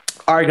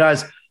 All right,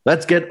 guys.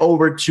 Let's get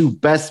over to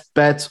best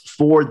bets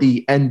for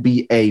the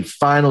NBA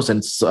Finals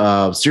and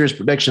serious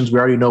predictions. We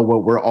already know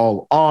what we're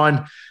all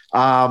on.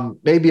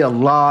 Maybe a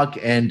lock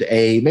and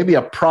maybe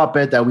a prop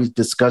bet that we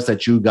discussed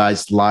that you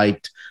guys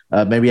liked.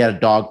 Maybe at a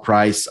dog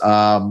price.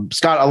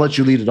 Scott, I'll let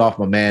you lead it off,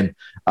 my man.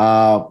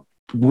 We're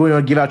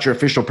going to give out your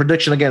official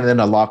prediction again, and then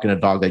a lock and a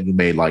dog that you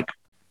may like.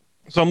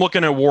 So I'm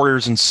looking at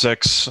Warriors in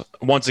 6.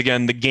 Once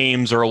again, the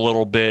games are a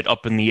little bit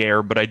up in the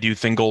air, but I do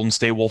think Golden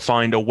State will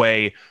find a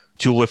way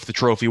to lift the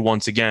trophy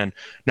once again.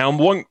 Now,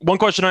 one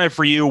question I have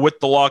for you with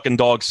the lock and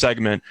dog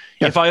segment,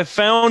 if I have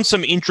found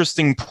some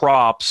interesting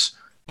props,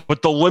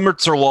 but the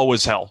limits are low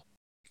as hell,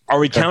 are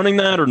we counting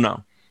that or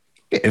no?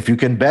 If you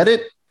can bet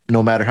it,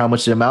 no matter how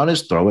much the amount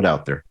is, throw it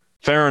out there.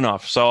 Fair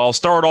enough. So I'll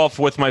start off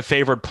with my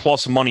favorite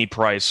plus money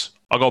price.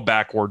 I'll go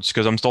backwards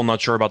because I'm still not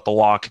sure about the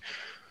lock.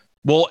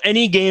 Will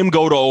any game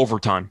go to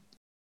overtime?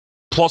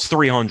 Plus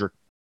 300.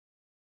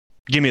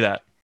 Give me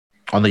that.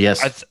 On the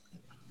yes?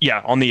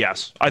 Yeah, on the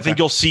yes. I think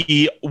you'll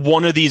see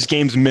one of these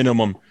games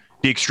minimum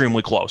be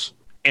extremely close.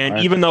 And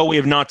even though we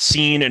have not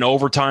seen an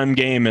overtime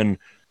game in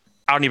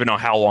I don't even know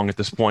how long at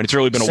this point. It's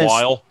really been a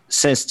while.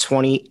 Since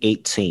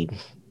 2018.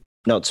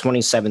 No,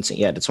 2017.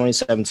 Yeah, the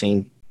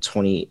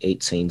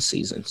 2017-2018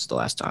 season's the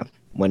last time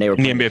when they were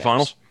in the NBA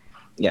Finals.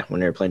 Yeah, when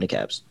they were playing the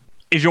Cavs.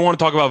 If you want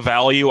to talk about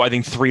value, I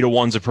think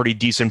 3-1 is a pretty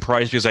decent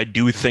price because I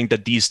do think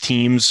that these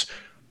teams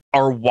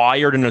are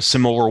wired in a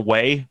similar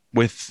way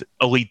with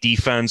elite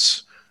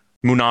defense.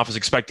 Munaf is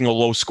expecting a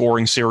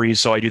low-scoring series,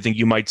 so I do think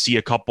you might see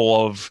a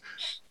couple of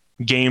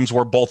games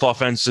where both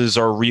offenses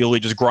are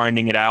really just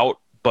grinding it out,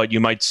 but you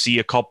might see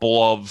a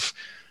couple of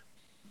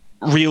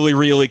really,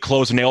 really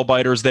close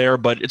nail-biters there.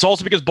 But it's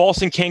also because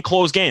Boston can't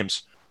close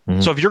games.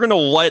 Mm-hmm. So if you're going to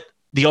let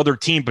the other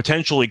team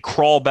potentially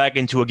crawl back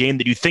into a game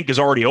that you think is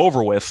already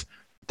over with,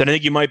 then I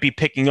think you might be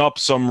picking up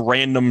some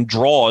random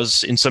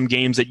draws in some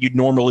games that you'd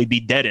normally be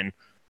dead in.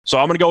 So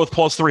I'm going to go with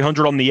plus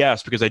 300 on the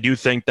yes, because I do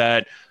think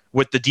that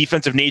with the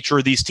defensive nature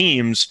of these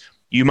teams,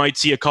 you might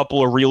see a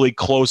couple of really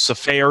close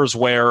affairs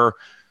where,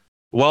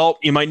 well,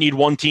 you might need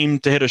one team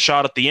to hit a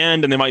shot at the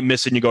end and they might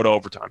miss it and you go to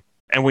overtime.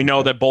 And we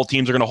know that both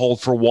teams are going to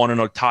hold for one in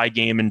a tie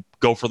game and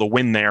go for the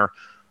win there.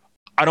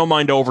 I don't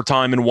mind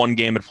overtime in one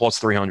game at plus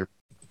 300.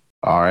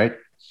 All right.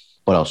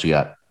 What else you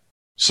got?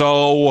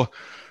 So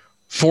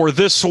for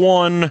this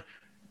one,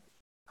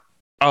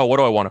 what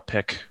do I want to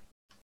pick?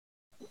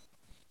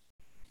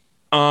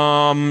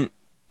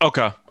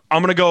 Okay.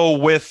 I'm going to go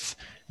with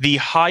the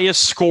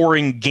highest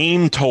scoring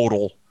game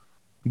total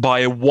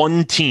by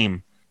one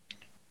team.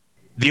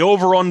 The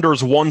over-under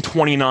is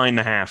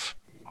 129.5.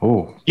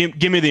 Oh.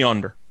 Give me the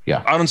under.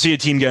 Yeah. I don't see a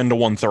team getting to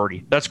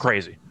 130. That's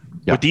crazy.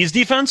 Yeah. With these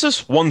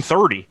defenses,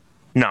 130.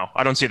 No,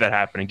 I don't see that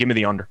happening. Give me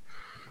the under.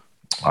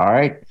 All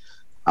right.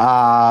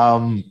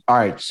 All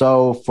right.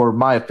 So for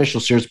my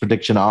official series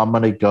prediction, I'll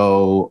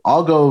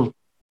go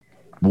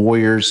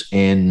Warriors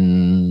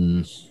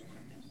in,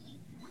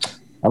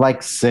 I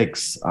like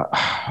 6.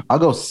 I'll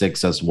go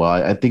 6 as well.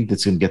 I think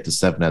it's going to get to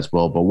 7 as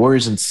well, but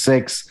Warriors in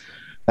 6,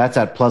 that's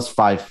at plus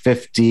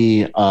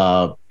 550,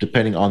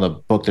 depending on the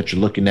book that you're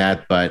looking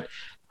at. But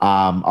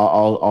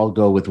I'll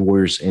go with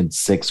Warriors in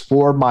 6.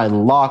 For my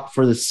lock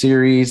for the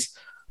series,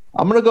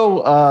 I'm going to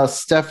go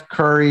Steph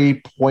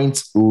Curry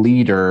points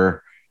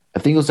leader. I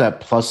think it was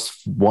at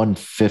plus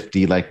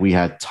 150 like we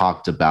had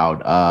talked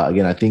about.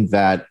 Again, I think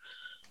that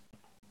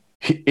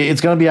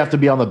it's going to have to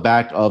be on the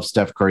back of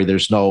Steph Curry.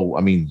 There's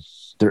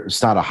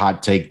not a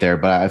hot take there,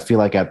 but I feel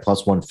like at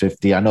plus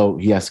 150, I know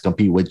he has to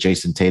compete with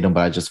Jason Tatum,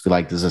 but I just feel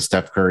like this is a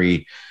Steph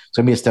Curry. It's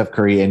going to be a Steph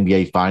Curry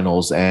NBA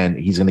Finals, and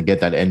he's going to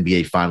get that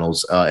NBA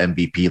Finals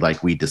MVP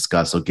like we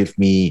discussed. So give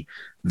me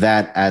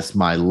that as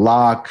my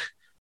lock.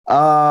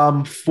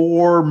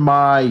 For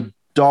my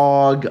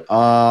dog,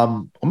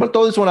 I'm going to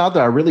throw this one out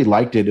there. I really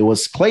liked it. It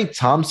was Klay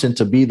Thompson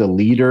to be the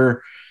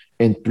leader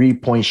in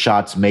 3-point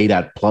shots made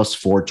at plus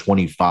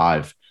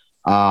 425.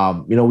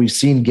 We've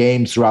seen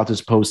games throughout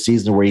this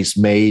postseason where he's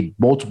made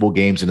multiple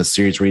games in a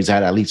series where he's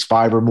had at least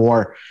 5 or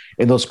more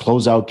in those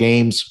closeout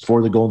games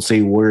for the Golden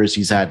State Warriors.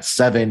 He's had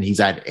 7, he's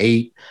had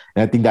 8.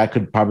 And I think that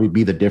could probably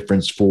be the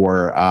difference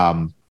for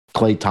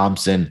Klay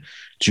Thompson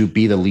to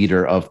be the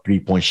leader of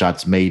 3-point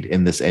shots made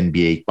in this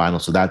NBA final.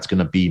 So that's going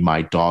to be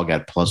my dog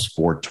at plus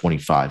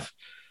 425.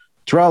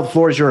 Terrell, the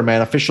floor is yours,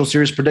 man. Official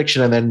series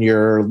prediction, and then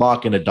your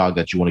lock and a dog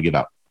that you want to give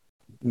out.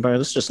 Bro,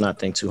 let's just not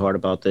think too hard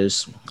about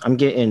this. I'm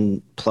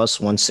getting plus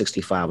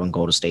 165 on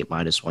Golden State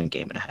minus 1.5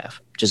 games.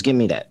 Just give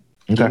me that.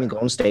 Okay. Give me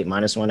Golden State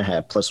minus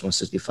 1.5 plus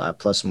 165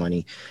 plus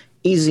money.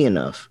 Easy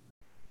enough.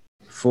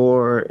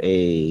 For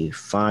a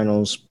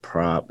finals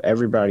prop,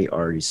 everybody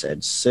already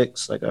said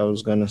 6, like I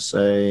was going to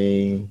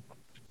say.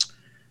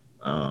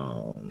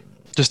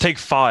 Just take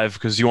 5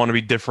 because you want to be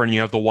different.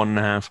 You have the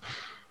 1.5.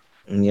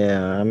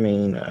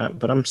 Yeah,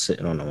 but I'm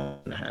sitting on the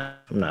 1.5.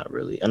 I'm not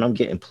really. And I'm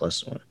getting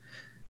plus 1.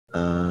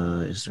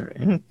 Is there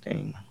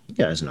anything you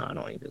guys know I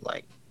don't even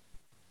like?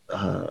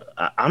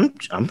 I'm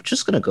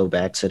just gonna go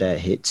back to that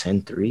hit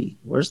 10-3.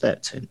 Where's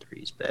that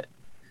 10-3s bet?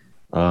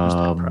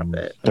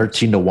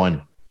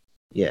 13-1.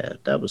 Yeah,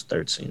 that was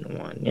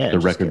 13-1. Yeah, the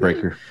record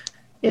breaker.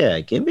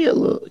 Give me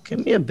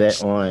a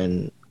bet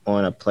on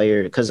a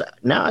player, because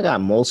now I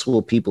got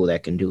multiple people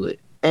that can do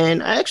it,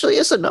 and actually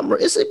it's a number.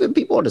 It's even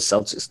people on the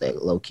Celtics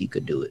that low key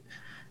could do it.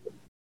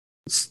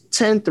 It's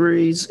 10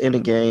 threes in a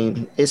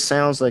game. It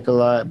sounds like a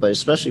lot, but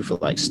especially for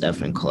like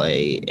Steph and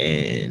Klay,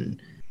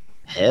 and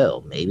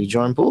hell, maybe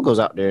Jordan Poole goes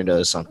out there and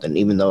does something,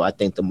 even though I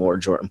think the more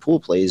Jordan Poole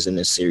plays in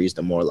this series,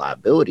 the more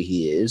liability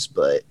he is.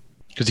 But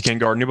because he can't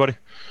guard anybody?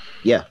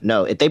 Yeah,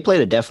 no. If they play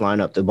the def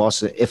lineup, the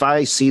Boston, if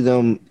I see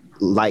them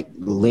like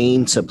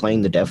lean to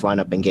playing the def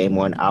lineup in game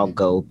 1, I'll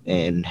go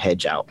and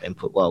hedge out and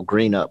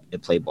green up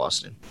and play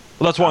Boston.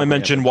 Well, that's why I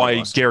mentioned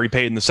why Gary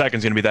Payton II is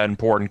going to be that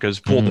important, because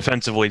Poole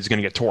defensively is going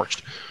to get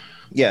torched.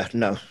 Yeah,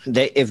 no.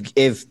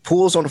 If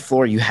Poole's on the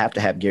floor, you have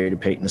to have Gary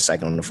Payton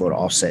II on the floor to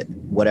offset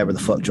whatever the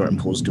fuck Jordan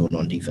Poole's doing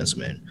on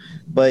defensive end.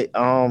 But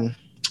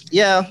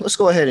yeah, let's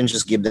go ahead and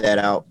just give that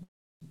out.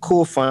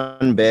 Cool,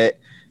 fun bet.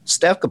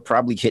 Steph could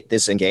probably hit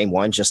this in game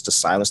one just to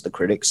silence the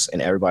critics,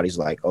 and everybody's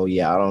like, "Oh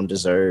yeah, I don't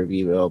deserve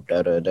you."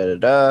 Da da da da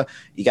da.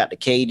 You got the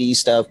KD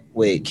stuff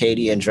with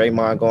KD and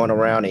Draymond going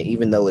around, and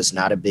even though it's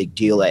not a big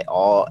deal at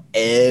all,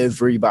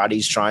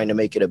 everybody's trying to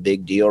make it a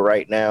big deal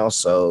right now.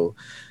 So,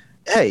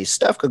 hey,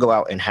 Steph could go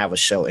out and have a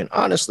show and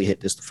honestly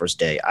hit this the first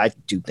day. I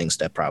do think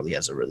Steph probably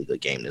has a really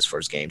good game this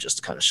first game just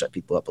to kind of shut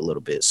people up a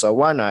little bit. So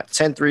why not?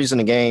 10 threes in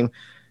the game.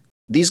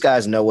 These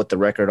guys know what the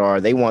record are.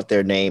 They want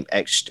their name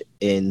etched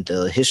in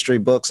the history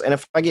books. And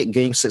if I get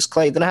game 6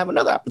 Clay, then I have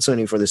another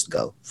opportunity for this to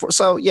go.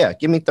 So, yeah,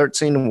 give me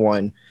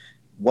 13-1.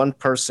 One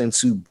person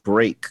to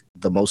break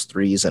the most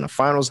threes in a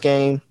finals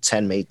game,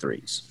 10 made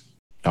threes.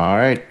 All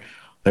right.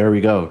 There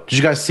we go. Did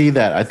you guys see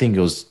that? I think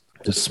it was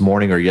this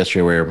morning or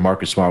yesterday where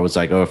Marcus Smart was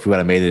like, oh, if we would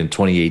have made it in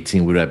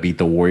 2018, we would have beat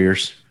the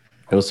Warriors.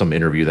 It was some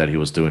interview that he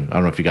was doing. I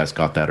don't know if you guys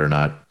caught that or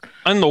not.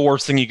 And the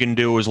worst thing you can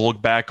do is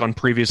look back on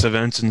previous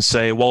events and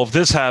say, well, if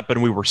this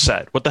happened, we were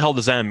set. What the hell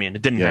does that mean?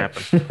 It didn't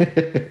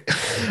happen.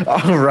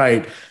 All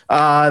right.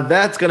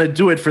 That's going to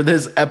do it for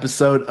this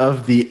episode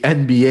of the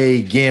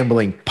NBA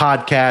Gambling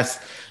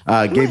Podcast.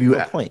 Gave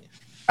you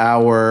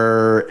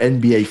our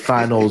NBA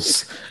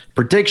Finals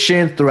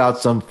prediction throughout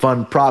some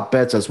fun prop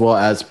bets, as well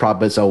as prop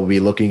bets that we'll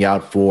be looking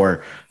out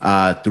for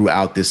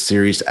throughout this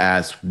series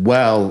as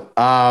well.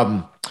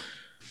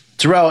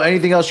 Terrell,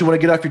 anything else you want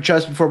to get off your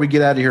chest before we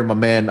get out of here, my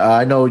man?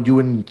 I know you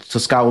and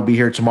Scott will be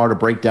here tomorrow to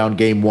break down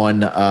game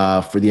one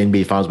for the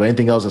NBA Finals, but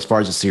anything else as far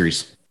as the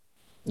series?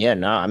 Yeah,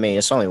 no, I mean,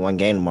 it's only one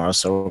game tomorrow,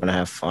 so we're going to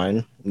have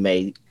fun. We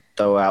may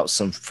throw out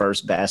some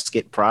first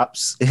basket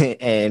props,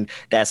 and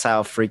that's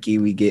how freaky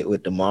we get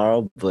with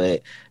tomorrow.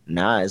 But,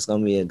 it's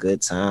going to be a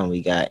good time.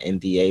 We got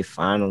NBA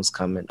Finals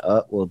coming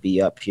up. We'll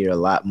be up here a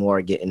lot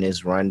more getting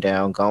this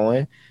rundown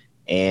going.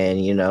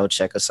 And,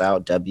 check us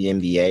out,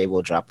 WNBA.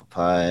 We'll drop a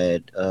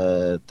pod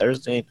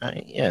Thursday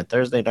night. Yeah,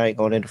 Thursday night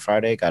going into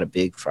Friday. Got a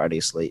big Friday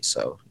slate.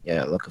 So,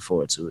 yeah, looking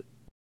forward to it.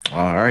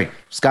 All right.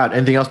 Scott,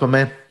 anything else, my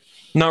man?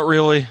 Not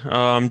really.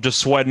 Just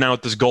sweating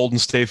out this Golden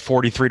State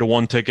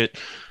 43-1 ticket.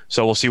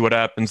 So we'll see what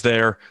happens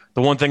there.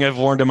 The one thing I've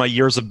learned in my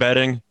years of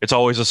betting, it's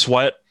always a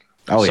sweat.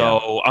 Oh,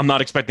 so yeah. I'm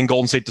not expecting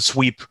Golden State to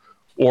sweep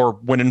or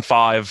win in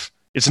 5.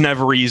 It's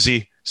never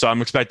easy. So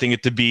I'm expecting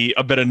it to be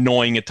a bit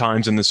annoying at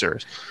times in the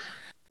series.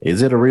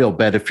 Is it a real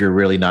bet if you're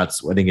really not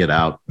sweating it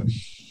out?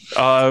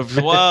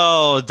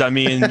 Well, I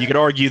mean, you could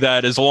argue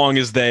that as long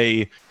as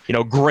they,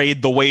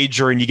 grade the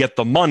wager and you get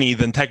the money,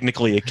 then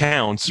technically it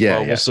counts. Yeah,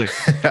 but we'll see.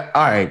 All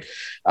right.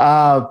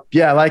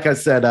 Like I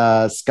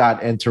said,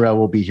 Scott and Terrell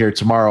will be here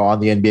tomorrow on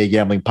the NBA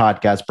Gambling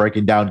Podcast,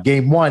 breaking down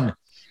game one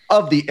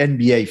of the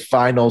NBA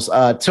Finals.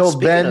 Till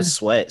Speaking then, of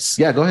sweats.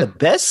 Yeah, go ahead. The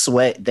best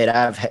sweat that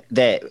I've had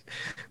that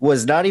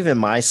was not even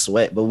my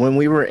sweat, but when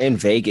we were in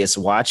Vegas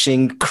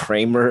watching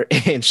Kramer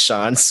and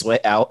Sean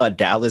sweat out a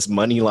Dallas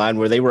money line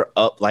where they were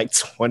up like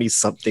 20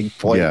 something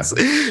points.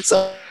 Yeah.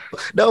 So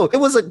no,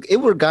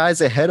 it were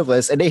guys ahead of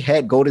us and they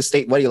had Golden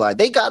State money line.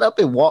 They got up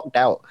and walked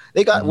out.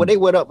 They got when they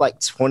went up like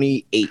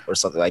 28 or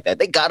something like that.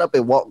 They got up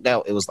and walked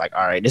out. It was like,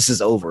 all right, this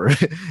is over.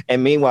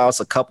 And meanwhile,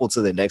 it's a couple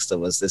to the next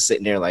of us that's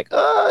sitting there like,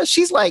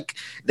 she's like,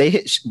 they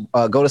hit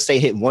Golden State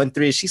hit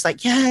 1-3. She's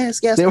like,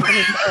 yes, they're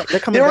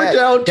coming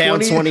back. Down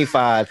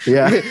 25.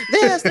 Yeah.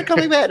 Yes, they're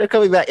coming back.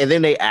 And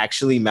then they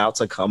actually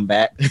mount a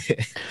comeback.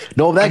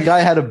 No, that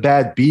guy had a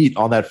bad beat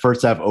on that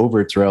first half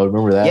over, Terrell.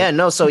 Remember that? Yeah,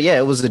 no. So yeah,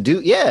 it was the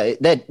dude. Yeah,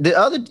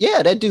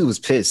 that dude was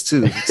pissed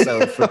too.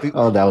 So for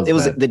people,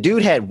 the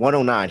dude had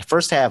 109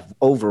 first half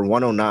over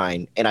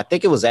 109, and I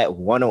think it was at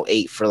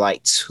 108 for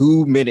like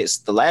 2 minutes,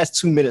 the last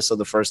 2 minutes of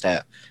the first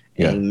half.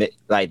 And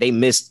they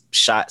missed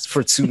shots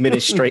for 2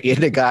 minutes straight,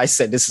 and the guy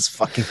said, "This is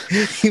fucking."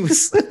 He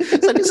was like,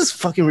 "This is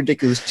fucking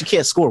ridiculous. You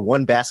can't score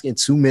one basket in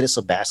 2 minutes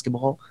of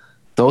basketball."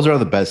 Those are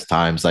the best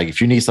times. Like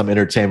if you need some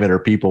entertainment or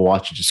people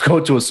watching, just go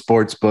to a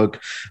sports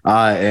book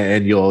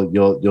and you'll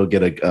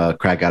get a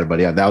crack out of it.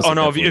 Yeah, that was. Oh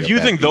no! If you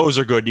think those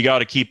are good, you got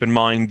to keep in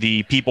mind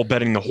the people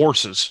betting the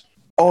horses.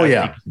 Oh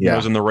yeah,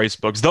 those in the race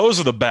books.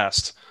 Those are the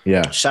best.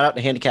 Yeah. Shout out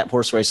to handicap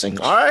horse racing.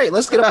 All right,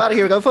 let's get out of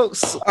here, go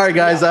folks. All right,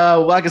 guys.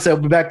 Like I said,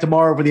 we'll be back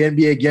tomorrow for the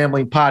NBA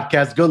Gambling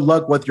Podcast. Good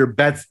luck with your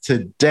bets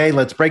today.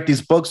 Let's break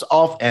these books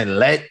off and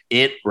let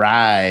it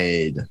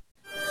ride.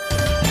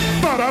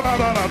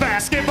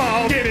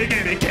 Basketball, give me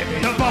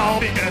the ball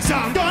because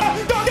I'm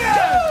gonna go get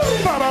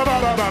it.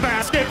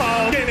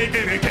 Basketball, give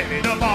me the